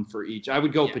you one for each. I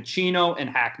would go Pacino and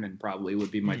Hackman probably would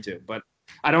be my two, but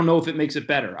I don't know if it makes it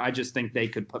better. I just think they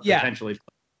could potentially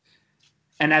play.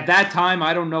 And at that time,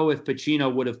 I don't know if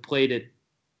Pacino would have played it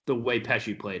the way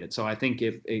Pesci played it. So I think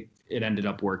it ended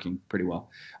up working pretty well.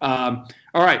 All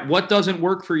right. What doesn't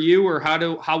work for you or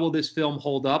how will this film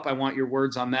hold up? I want your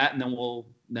words on that. And then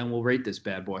we'll rate this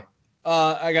bad boy.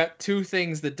 I got two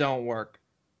things that don't work,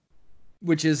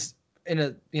 which is in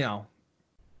a,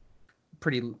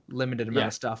 pretty limited amount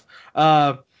of stuff.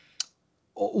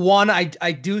 One, I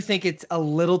do think it's a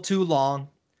little too long.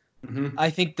 Mm-hmm.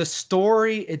 I think the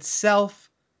story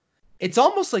itself, it's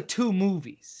almost like two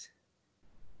movies.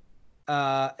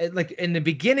 Like in the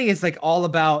beginning, it's like all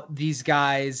about these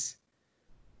guys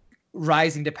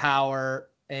rising to power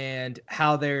and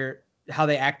how they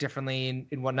act differently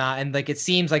and whatnot. And like, it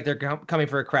seems like they're coming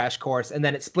for a crash course, and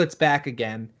then it splits back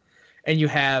again and you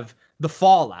have the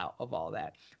fallout of all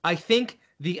that. I think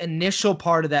the initial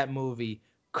part of that movie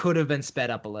could have been sped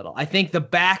up a little. I think the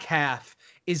back half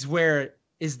is where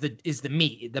is the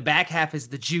meat. The back half is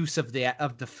the juice of the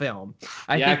film.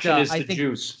 The action is the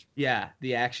juice. Yeah,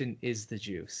 the action is the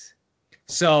juice.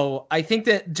 So I think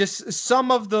that just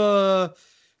some of the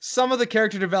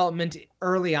character development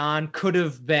early on could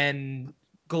have been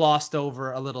glossed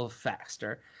over a little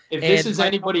faster. If this is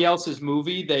anybody else's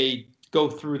movie, they go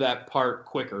through that part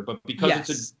quicker. But because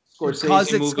it's a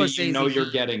Scorsese movie,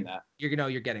 you're getting that.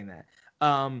 You're getting that.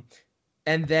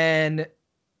 And then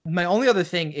my only other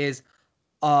thing is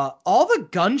all the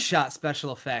gunshot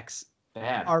special effects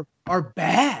are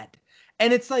bad.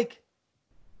 And it's like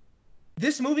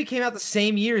this movie came out the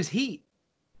same year as Heat.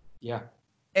 Yeah.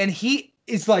 And Heat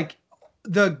is like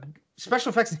the special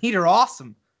effects in Heat are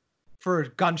awesome for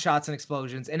gunshots and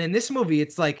explosions. And in this movie,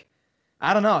 it's like,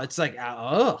 I don't know. It's like,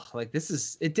 like this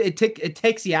is it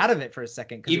takes you out of it for a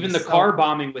second. Even the car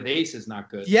bombing with Ace is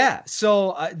not good. Yeah.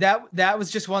 So that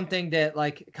was just one thing that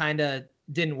like kind of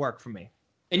didn't work for me.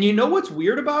 And you know what's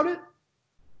weird about it?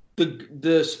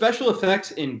 the special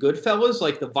effects in Goodfellas,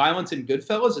 like the violence in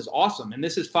Goodfellas, is awesome, and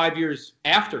this is 5 years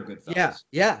after Goodfellas.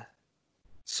 Yeah.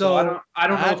 So I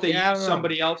don't know if they use know.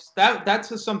 somebody else. That's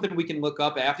just something we can look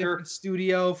up after. Different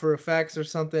studio for effects or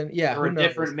something. Yeah, or who a knows?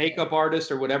 different makeup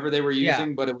artist or whatever they were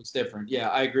using, but it was different. Yeah,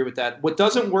 I agree with that. What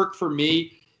doesn't work for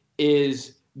me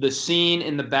is the scene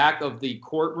in the back of the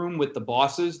courtroom with the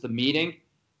bosses, the meeting.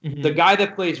 Mhm. The guy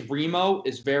that plays Remo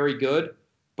is very good,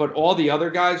 but all the other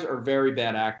guys are very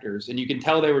bad actors. And you can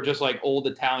tell they were just like old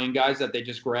Italian guys that they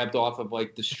just grabbed off of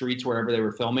like the streets wherever they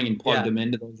were filming and plugged them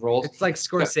into those roles. It's like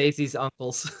Scorsese's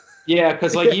uncles. Yeah,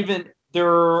 because like even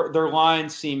their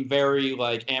lines seem very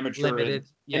like amateur. Limited.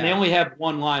 And they only have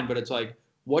one line, but it's like,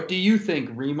 what do you think,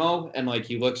 Remo? And like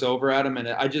he looks over at him, and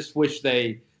I just wish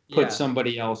they put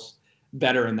somebody else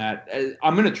better in that.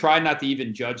 I'm gonna try not to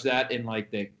even judge that in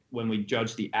like when we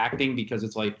judge the acting because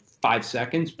it's like 5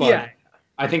 seconds, but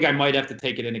I think I might have to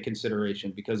take it into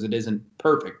consideration because it isn't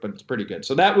perfect, but it's pretty good.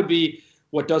 So that would be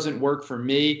what doesn't work for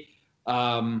me.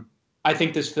 I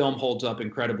think this film holds up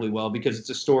incredibly well because it's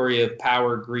a story of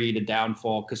power, greed, a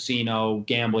downfall, casino,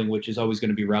 gambling, which is always going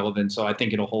to be relevant. So I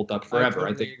think it'll hold up forever. I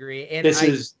totally agree. And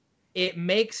it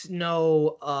makes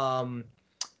no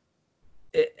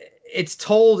it's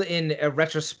told in a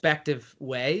retrospective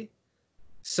way.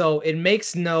 So it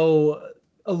makes no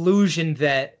illusion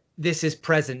that this is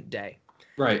present day.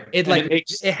 Right. It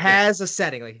has a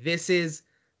setting. Like this is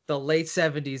the late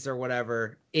 70s or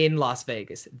whatever in Las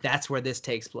Vegas. That's where this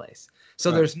takes place.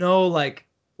 So there's no like,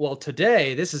 well,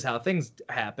 today this is how things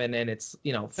happen, and it's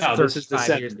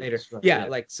 35 years later. Right, yeah,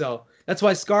 like so that's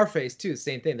why Scarface too,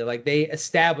 same thing. They're like they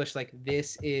establish like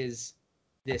this is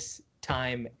this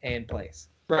time and place.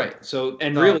 Right. So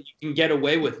really you can get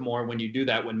away with more when you do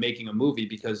that when making a movie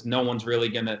because no one's really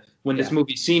gonna this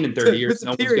movie's seen in 30 years,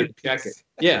 no one's gonna check it.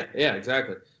 Yeah,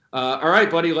 exactly. All right,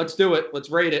 buddy, let's do it. Let's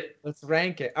rate it. Let's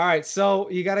rank it. All right, so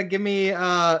you got to give me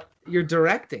your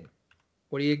directing.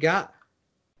 What do you got?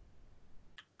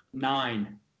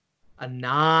 9. A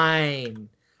 9.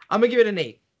 I'm going to give it an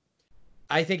 8.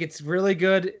 I think it's really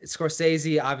good.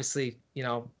 Scorsese, obviously,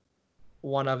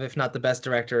 one of, if not the best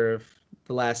director of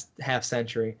the last half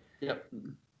century. Yep.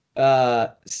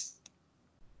 I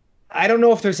don't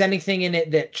know if there's anything in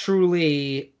it that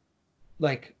truly,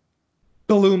 like,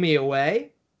 blew me away.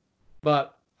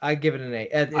 But I give it an 8.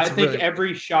 I think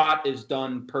every shot is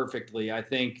done perfectly. I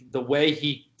think the way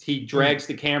he drags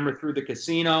the camera through the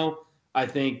casino, I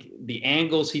think the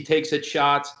angles he takes at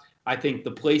shots, I think the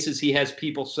places he has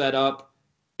people set up.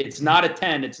 It's not a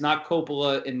 10. It's not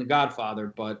Coppola in The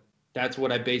Godfather, but that's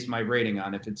what I base my rating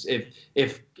on.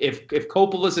 If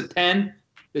Coppola's a 10,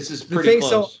 this is pretty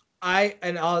close. So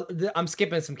I'm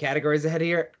skipping some categories ahead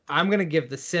here. I'm gonna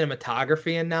give the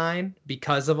cinematography a 9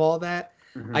 because of all that.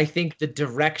 Mm-hmm. I think the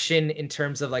direction in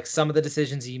terms of like some of the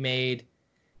decisions he made,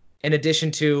 in addition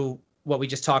to what we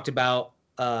just talked about,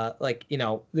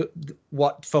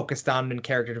 what focused on in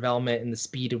character development and the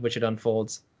speed at which it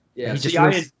unfolds. Yeah,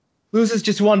 he loses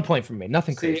just 1 point from me.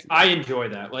 Nothing crazy. I enjoy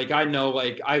that. Like I know,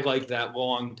 like I like that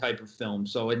long type of film,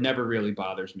 so it never really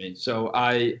bothers me. So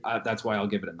that's why I'll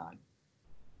give it a 9.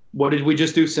 What did we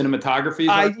just do? Cinematography?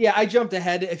 I jumped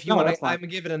ahead. If you want, I'm gonna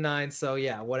give it a 9. So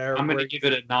yeah, whatever. I'm gonna give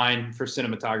it a 9 for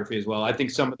cinematography as well. I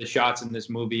think some of the shots in this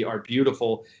movie are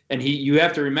beautiful, and you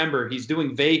have to remember he's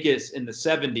doing Vegas in the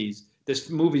 70s. This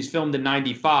movie's filmed in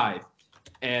 95,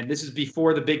 and this is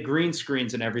before the big green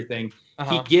screens and everything.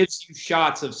 He gives you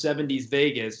shots of 70s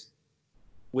Vegas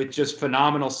with just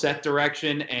phenomenal set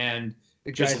direction and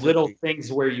just little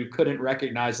things where you couldn't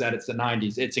recognize that it's the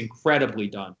 90s. It's incredibly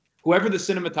done. Whoever the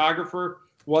cinematographer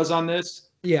was on this,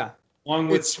 along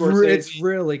with Scorsese, it's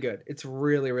really good. It's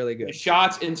really, really good. The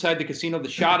shots inside the casino, the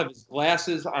shot of his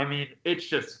glasses, I mean, it's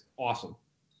just awesome.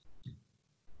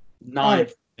 9.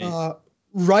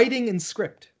 Writing and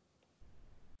script.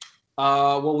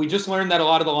 Well, we just learned that a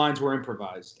lot of the lines were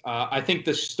improvised. I think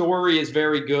the story is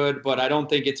very good, but I don't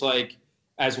think it's like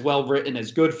as well written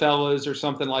as Goodfellas or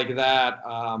something like that.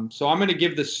 So I'm going to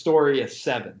give the story a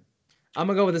 7. I'm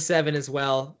going to go with a 7 as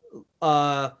well.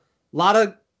 A lot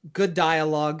of good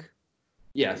dialogue.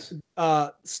 Yes.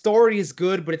 Story is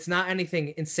good, but it's not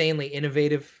anything insanely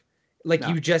innovative. Like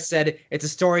you just said, it's a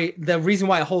story. The reason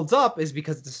why it holds up is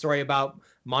because it's a story about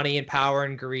money and power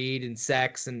and greed and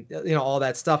sex and all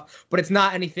that stuff. But it's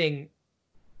not anything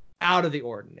out of the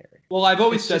ordinary. Well, I've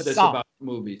always said this about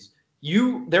movies.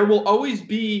 There will always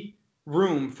be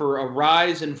room for a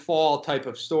rise and fall type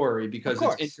of story because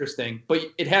it's interesting, but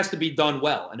it has to be done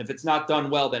well. And if it's not done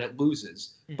well, then it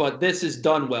loses. Mm-hmm. But this is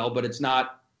done well, but it's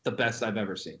not the best I've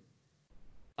ever seen.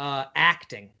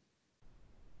 Acting.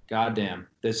 Goddamn,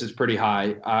 this is pretty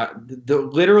high.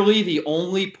 Literally the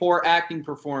only poor acting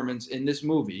performance in this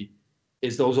movie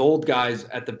is those old guys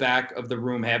at the back of the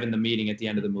room having the meeting at the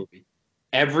end of the movie.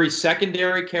 Every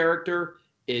secondary character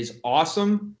is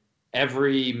awesome.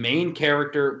 Every main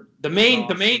character, the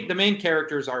main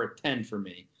characters are a 10 for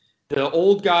me. The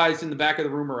old guys in the back of the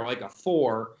room are like a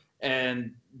 4,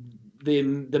 and the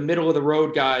middle of the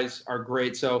road guys are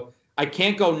great. So I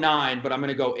can't go 9, but I'm going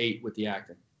to go 8 with the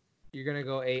acting. You're going to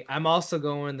go 8. I'm also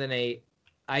going with an 8.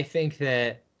 I think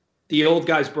that the old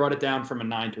guys brought it down from a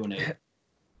 9 to an 8.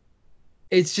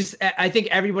 It's just, I think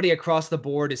everybody across the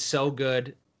board is so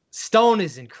good. Stone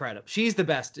is incredible. She's the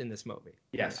best in this movie.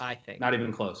 Yes. I think. Not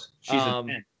even close. She's a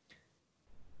 10.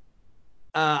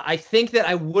 I think that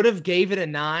I would have gave it a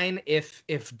 9 if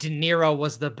De Niro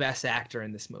was the best actor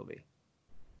in this movie.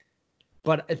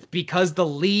 But it's because the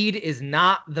lead is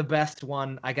not the best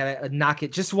one, I got to knock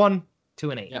it just 1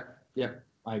 to an 8. Yeah,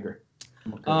 I agree.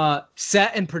 Okay.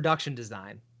 Set and production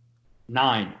design.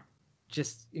 9.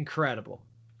 Just incredible.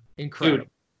 Incredible. Dude,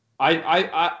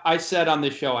 I said on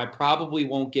this show I probably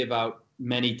won't give out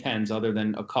many 10s other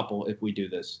than a couple if we do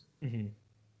this. Mm-hmm.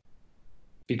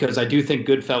 Because I do think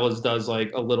Goodfellas does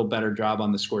like a little better job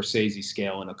on the Scorsese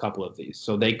scale in a couple of these.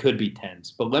 So they could be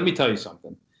 10s. But let me tell you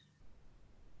something.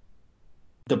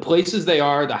 The places they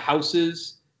are, the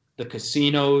houses, the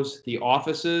casinos, the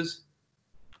offices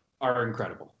are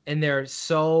incredible. And they're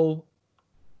so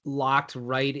locked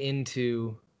right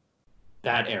into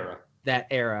that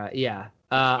era. Yeah.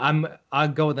 I'll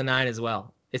go with the 9 as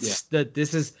well. This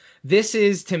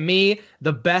is to me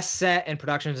the best set and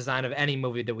production design of any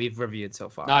movie that we've reviewed so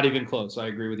far. Not even close. I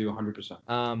agree with you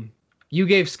 100%. You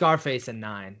gave Scarface a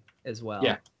 9 as well.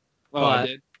 Yeah. Oh, I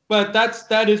did. But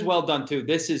that is well done too.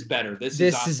 This is better. This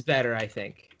is better, I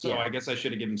think. So yeah. I guess I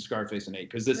should have given Scarface an 8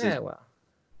 because this is. Well,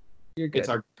 you're good.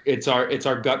 It's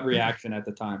our gut reaction at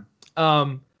the time.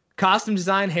 Costume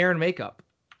design, hair, and makeup.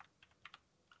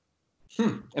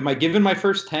 Am I giving my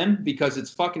first 10? Because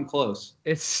it's fucking close.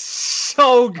 It's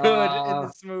so good in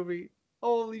this movie.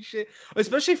 Holy shit.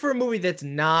 Especially for a movie that's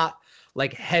not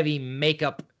like heavy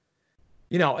makeup.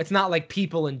 You know, it's not like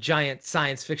people in giant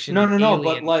science fiction. No.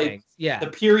 But like things. Yeah. The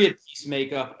period piece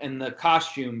makeup and the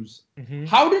costumes. Mm-hmm.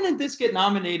 How didn't this get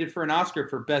nominated for an Oscar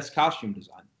for best costume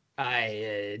design?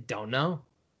 I don't know.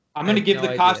 I'm going to give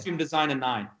the costume design a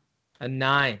 9. A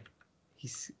 9.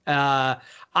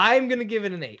 I'm going to give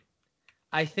it an 8.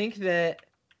 I think that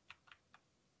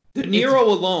De Niro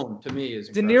alone to me is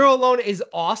incredible. De Niro alone is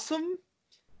awesome,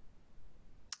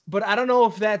 but I don't know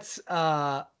if that's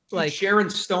like Sharon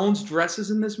Stone's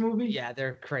dresses in this movie. Yeah,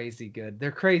 they're crazy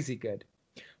good.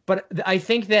 But I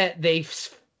think that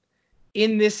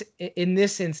in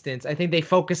this instance, I think they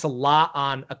focus a lot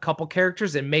on a couple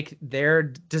characters and make their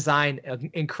design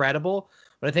incredible.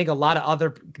 But I think a lot of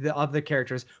the other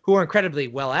characters who are incredibly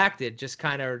well acted just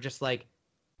kind of just like.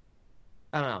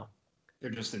 I don't know. They're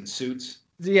just in suits.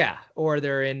 Yeah, or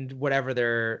they're in whatever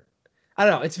they're. I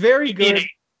don't know. It's very good.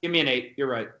 Give me an 8. You're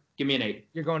right. Give me an 8.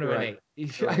 You're going to an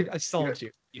 8. I sold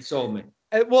you. You sold me.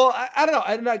 Well, I don't know.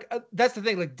 I'm like that's the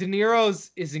thing. Like De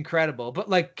Niro's is incredible, but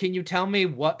like, can you tell me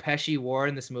what Pesci wore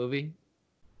in this movie?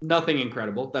 Nothing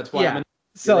incredible. That's why. Yeah.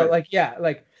 So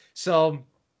right. So.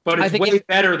 But it's way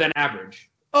better than average.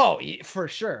 Oh, for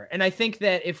sure. And I think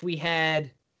that if we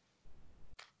had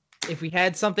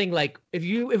something like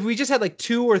if we just had like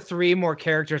 2 or 3 more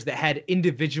characters that had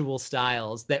individual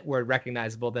styles that were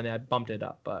recognizable, then I'd bumped it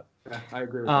up. But yeah, I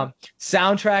agree with that.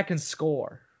 Soundtrack and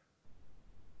score.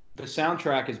 The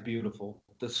soundtrack is beautiful.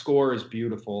 The score is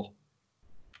beautiful.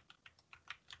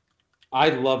 I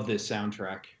love this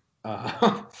soundtrack.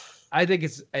 I think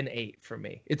it's an 8 for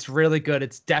me. It's really good.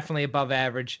 It's definitely above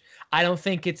average. I don't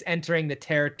think it's entering the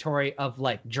territory of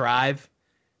like Drive,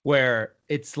 where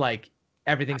it's like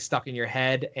everything's stuck in your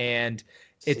head and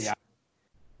it's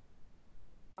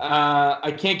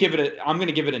I can't give it I'm going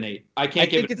to give it an 8. I can't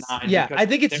give it a 9. Yeah, I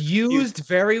think it's used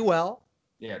very well.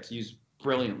 Yeah, it's used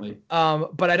brilliantly.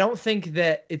 But I don't think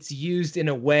that it's used in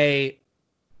a way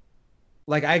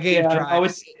like I gave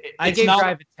Drive. I gave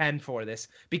Drive a 10 for this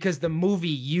because the movie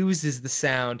uses the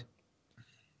sound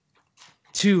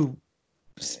to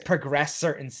progress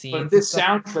certain scenes. But this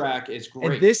soundtrack is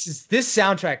great. And this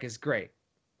soundtrack is great.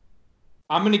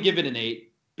 I'm going to give it an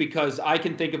 8 because I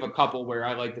can think of a couple where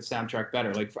I like the soundtrack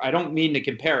better. Like, I don't mean to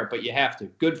compare it, but you have to.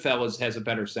 Goodfellas has a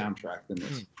better soundtrack than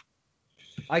this.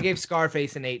 I gave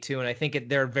Scarface an 8 too, and I think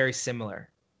they're very similar.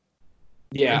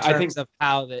 Yeah, in terms of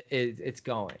how it's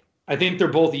going. I think they're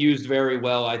both used very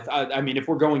well. I mean, if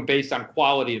we're going based on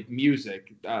quality of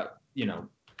music,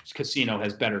 Casino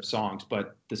has better songs,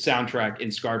 but the soundtrack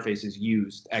in Scarface is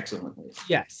used excellently.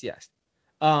 Yes.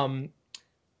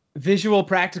 Visual,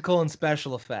 practical, and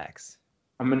special effects.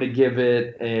 I'm going to give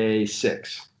it a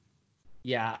 6.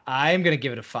 Yeah, I'm going to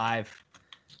give it a 5.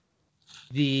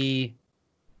 The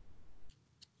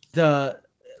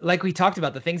like we talked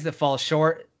about, the things that fall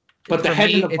short. But the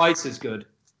head in the vice is good.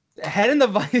 Head in the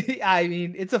vice, I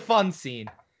mean, it's a fun scene.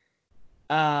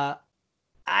 I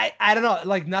don't know,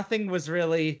 like nothing was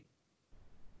really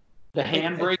the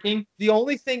hand breaking. The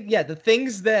only thing, the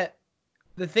things that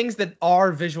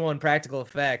are visual and practical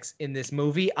effects in this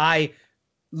movie, I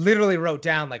literally wrote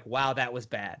down like, wow, that was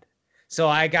bad. So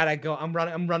I gotta go. I'm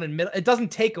running middle. It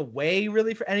doesn't take away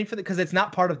really for anything because it's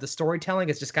not part of the storytelling.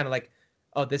 It's just kind of like,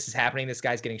 oh, this is happening. This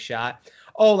guy's getting shot.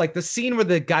 Oh, like the scene where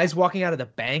the guy's walking out of the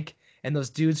bank and those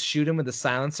dudes shoot him with a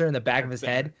silencer in the back of his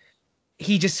head.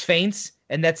 He just faints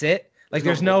and that's it. Like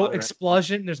there's no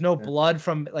explosion. Right? There's no blood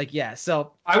from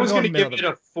So I was going to give it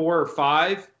a 4 or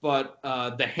 5, but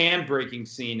the hand breaking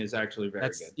scene is actually very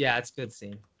good. Yeah, it's a good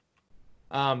scene.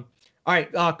 All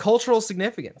right, cultural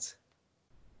significance.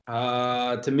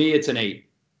 To me, it's an 8.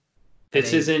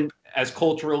 This isn't as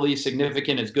culturally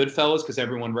significant as Goodfellas because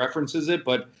everyone references it,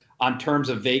 but on terms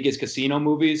of Vegas casino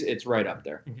movies, it's right up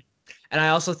there. And I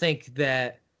also think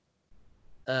that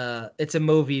it's a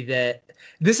movie that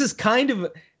this is an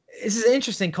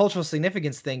interesting cultural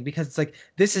significance thing because it's like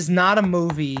this is not a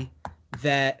movie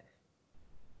that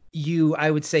I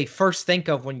would say first think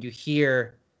of when you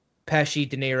hear Pesci,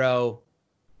 De Niro,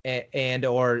 and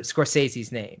or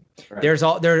Scorsese's name. Right.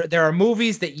 There are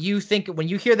movies that you think when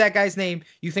you hear that guy's name,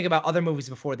 you think about other movies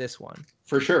before this one.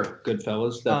 For sure,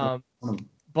 Goodfellas.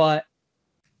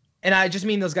 And I just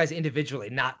mean those guys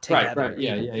individually, not together. Right.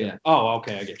 Yeah. Oh,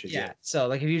 okay, I get you. Yeah. So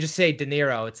like if you just say De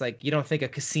Niro, it's like you don't think of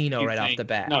Casino off the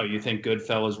bat. No, you think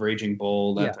Goodfellas, Raging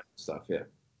Bull, that type of stuff. Yeah.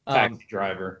 Taxi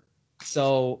Driver.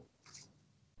 So.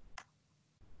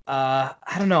 I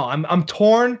don't know. I'm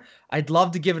torn. I'd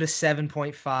love to give it a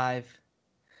 7.5.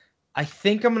 I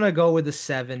think I'm gonna go with a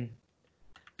 7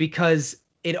 because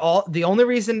the only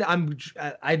reason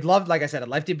I'd love, like I said, I'd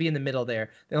like to be in the middle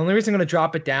there. The only reason I'm gonna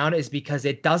drop it down is because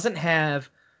it doesn't have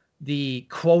the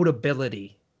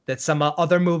quotability that some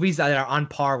other movies that are on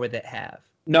par with it have.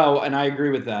 No, and I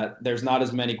agree with that. There's not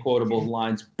as many quotable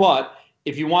lines, but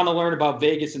if you want to learn about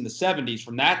Vegas in the 70s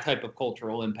from that type of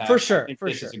cultural impact, for sure,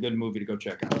 this is a good movie to go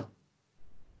check out.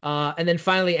 And then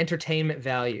finally, entertainment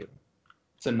value.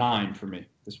 It's a 9 for me.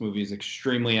 This movie is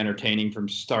extremely entertaining from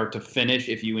start to finish.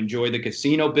 If you enjoy the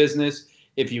casino business,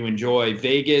 if you enjoy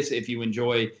Vegas, if you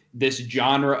enjoy this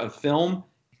genre of film,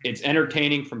 it's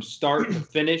entertaining from start to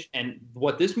finish. And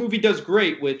what this movie does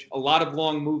great, which a lot of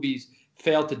long movies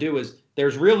fail to do, is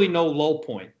there's really no lull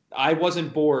point. I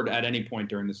wasn't bored at any point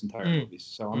during this entire movie,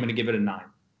 so I'm going to give it a 9.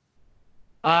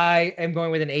 I am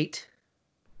going with an 8.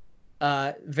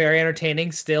 Very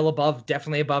entertaining,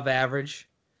 definitely above average.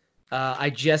 I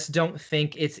just don't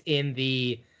think it's in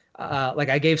the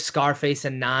I gave Scarface a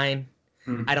 9.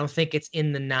 I don't think it's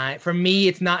in the 9. For me,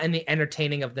 it's not in the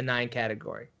entertaining of the 9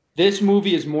 category. This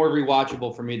movie is more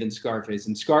rewatchable for me than Scarface.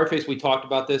 In Scarface, we talked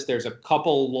about this. There's a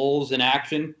couple lulls in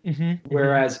action,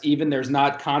 whereas even there's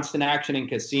not constant action in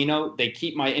Casino. They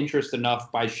keep my interest enough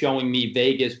by showing me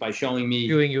Vegas, by showing me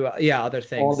other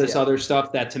things, all this other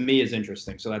stuff that to me is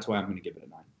interesting. So that's why I'm going to give it a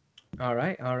 9. All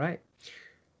right.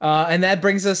 And that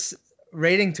brings us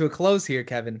rating to a close here,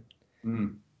 Kevin.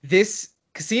 This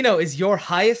Casino is your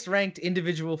highest ranked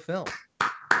individual film.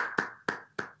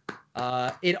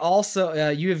 It also,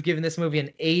 you have given this movie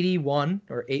an 81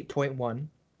 or 8.1.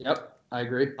 Yep, I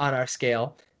agree. On our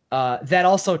scale. That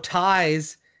also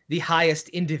ties the highest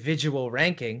individual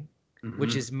ranking,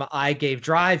 which is I gave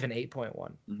Drive an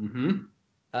 8.1.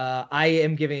 I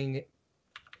am giving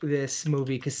this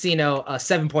movie Casino a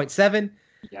 7.7.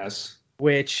 Yes.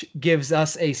 Which gives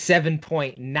us a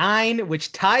 7.9,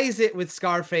 which ties it with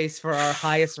Scarface for our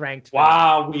highest ranked film.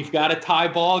 Wow, we've got a tie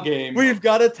ball game.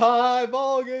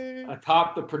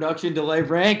 Atop the production delay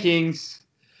rankings.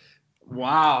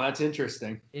 Wow, that's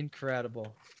interesting.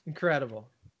 Incredible.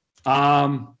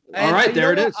 All right,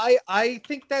 there it is. I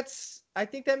think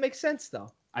that makes sense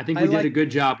though. I think we did a good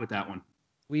job with that one.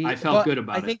 I felt good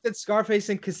about it. I think that Scarface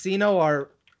and Casino are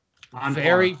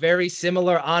very, very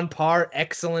similar, on par,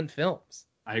 excellent films.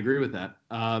 I agree with that.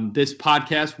 This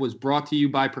podcast was brought to you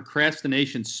by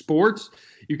Procrastination Sports.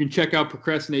 You can check out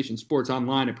Procrastination Sports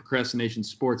online at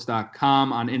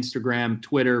procrastinationsports.com, on Instagram,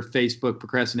 Twitter, Facebook,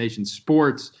 Procrastination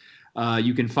Sports.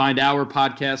 You can find our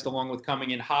podcast along with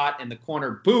Coming in Hot in the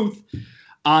Corner Booth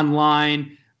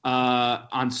online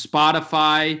on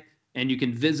Spotify, and you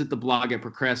can visit the blog at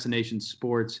Procrastination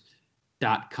Sports.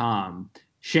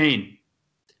 Shane,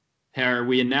 are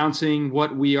we announcing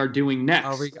what we are doing next?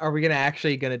 Are we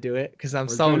gonna do it? Because We're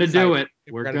gonna do it.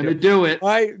 We're gonna do it. All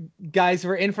right, guys,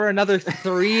 we're in for another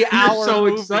 3 hour. So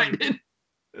movie. excited.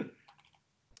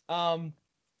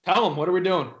 Tell them, what are we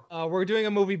doing? We're doing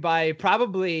a movie by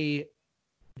probably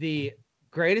the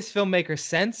greatest filmmaker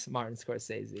since Martin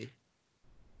Scorsese.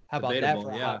 How about that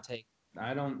for a hot take?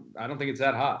 I don't think it's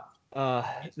that hot.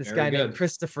 This guy named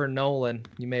Christopher Nolan.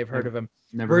 You may have heard of him.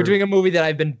 We're doing a movie that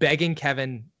I've been begging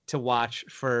Kevin to watch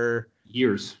for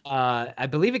years. I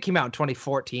believe it came out in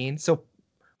 2014. So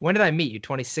when did I meet you?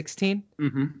 2016?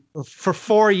 Mm-hmm. For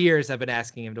 4 years, I've been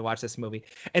asking him to watch this movie.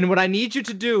 And what I need you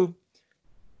to do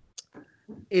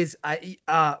is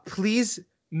please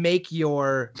make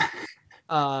your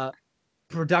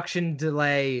production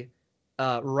delay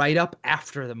write-up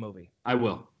after the movie. I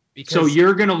will. So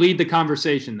you're going to lead the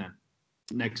conversation then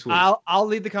next week. I'll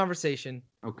lead the conversation.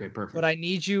 Okay, perfect. But I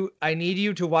need you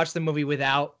to watch the movie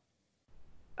without.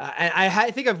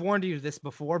 I think I've warned you this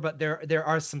before, but there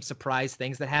are some surprise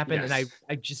things that happen, yes. and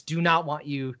I just do not want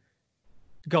you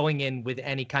going in with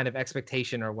any kind of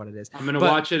expectation or what it is. I'm going to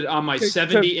watch it on my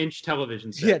 70-inch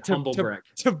television set. Yeah, humble brag.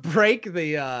 To break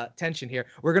the tension here,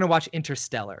 we're going to watch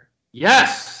Interstellar.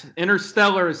 Yes,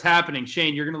 Interstellar is happening.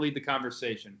 Shane, you're going to lead the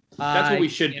conversation. That's what we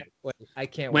should do. I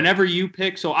can't Whenever you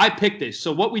pick, so I pick this.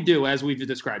 So what we do, as we've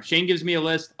described, Shane gives me a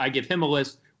list, I give him a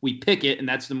list, we pick it, and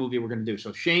that's the movie we're going to do.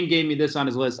 So Shane gave me this on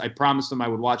his list. I promised him I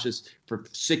would watch this for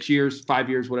 6 years, 5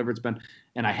 years, whatever it's been,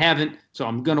 and I haven't. So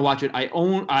I'm going to watch it.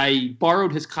 I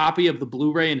borrowed his copy of the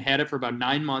Blu-ray and had it for about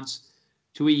 9 months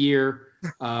to a year.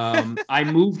 I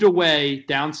moved away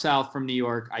down south from New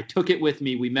York. I took it with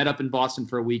me. We met up in Boston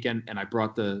for a weekend, and I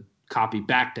brought the copy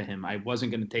back to him. I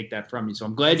wasn't going to take that from you, so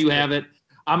I'm glad you have it.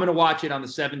 I'm going to watch it on the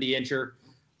 70-incher,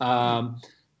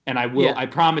 and I will. Yeah. I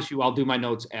promise you, I'll do my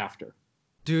notes after.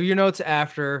 Do your notes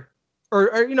after,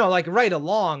 or like write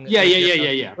along.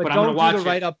 Yeah. But I'm going to watch it.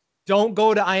 Write up. Don't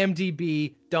go to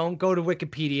IMDb. Don't go to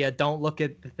Wikipedia. Don't look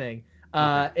at the thing.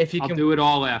 If you I'll do it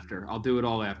all after. I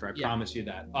promise you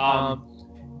that.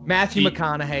 Matthew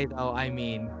McConaughey, though, I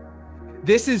mean,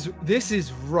 this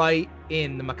is right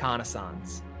in the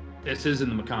McConaissance. This is in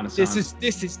the McConaissance.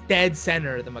 This is dead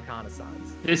center of the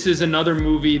McConaissance. This is another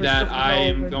movie that I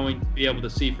am going to be able to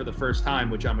see for the first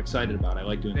time, which I'm excited about. I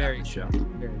like doing that on the show.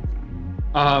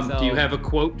 Do you have a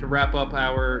quote to wrap up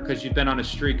because you've been on a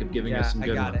streak of giving us some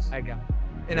good ones. I got it.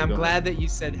 And I'm glad that you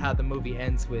said how the movie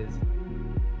ends with,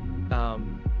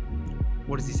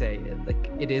 what does he say?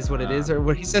 Like, it is what it is, or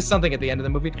what he says something at the end of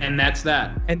the movie. And that's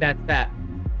that.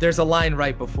 There's a line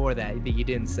right before that you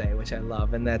didn't say, which I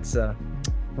love, and that's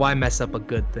why mess up a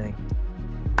good thing.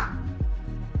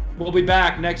 We'll be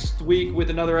back next week with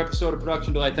another episode of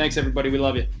Production Delay. Thanks, everybody. We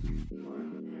love you.